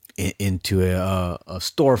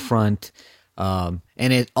storefront, and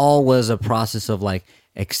it all was a process of like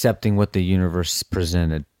accepting what the universe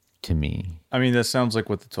presented to me. I mean, that sounds like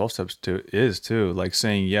what the 12 steps is too, like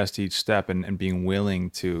saying yes to each step and being willing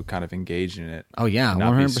to kind of engage in it. Oh yeah,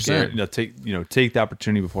 100%. Take the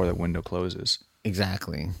opportunity before that window closes.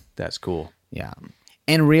 Exactly. That's cool. Yeah.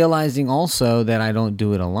 And realizing also that I don't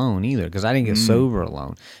do it alone either, because I didn't get sober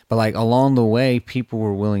alone. But like along the way, people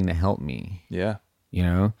were willing to help me. Yeah.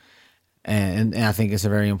 And I think it's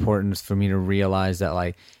very important for me to realize that,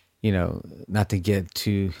 like, not to get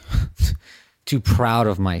too proud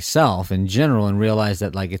of myself in general, and realize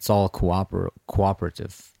that like it's all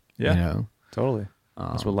cooperative. Yeah. Totally.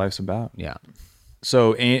 That's what life's about. Yeah.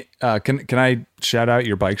 So, can I shout out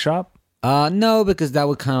your bike shop? No, because that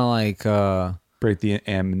would kind of like break the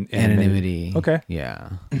anonymity. Okay.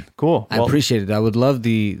 Yeah. Cool. I appreciate it. I would love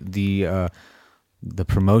the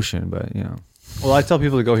promotion, but Well, I tell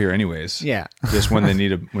people to go here anyways. Yeah. Just when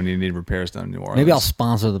you need repairs done in New Orleans. Maybe I'll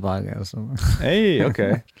sponsor the podcast somewhere. Hey,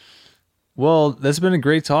 okay. Well, that's been a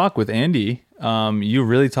great talk with Andy. You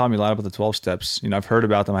really taught me a lot about the 12 steps. I've heard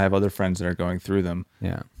about them. I have other friends that are going through them.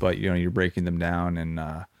 Yeah. But, you're breaking them down and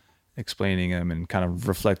explaining them and kind of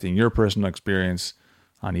reflecting your personal experience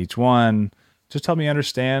on each one. Just help me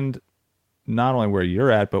understand not only where you're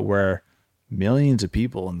at, but where millions of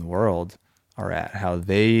people in the world are at, how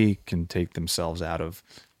they can take themselves out of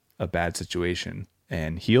a bad situation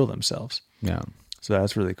and heal themselves. Yeah. So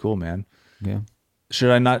that's really cool, man. Yeah.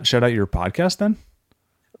 Should I not shout out your podcast then?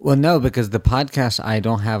 Well, no, because the podcast, I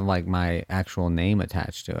don't have like my actual name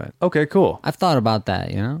attached to it. Okay, cool. I've thought about that,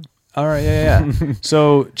 All right, yeah.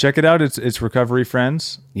 So check it out. It's Recovery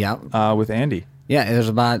Friends. Yeah. With Andy. Yeah, there's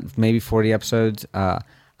about maybe 40 episodes.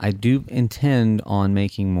 I do intend on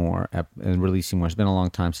making more and releasing more. It's been a long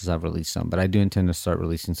time since I've released some, but I do intend to start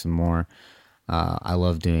releasing some more. I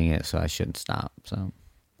love doing it, so I shouldn't stop. So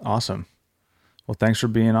Awesome. Well, thanks for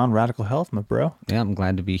being on Radical Health, my bro. yeah, I'm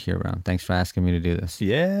glad to be here, bro. Thanks for asking me to do this.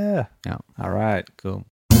 Yeah. Yeah. All right. Cool.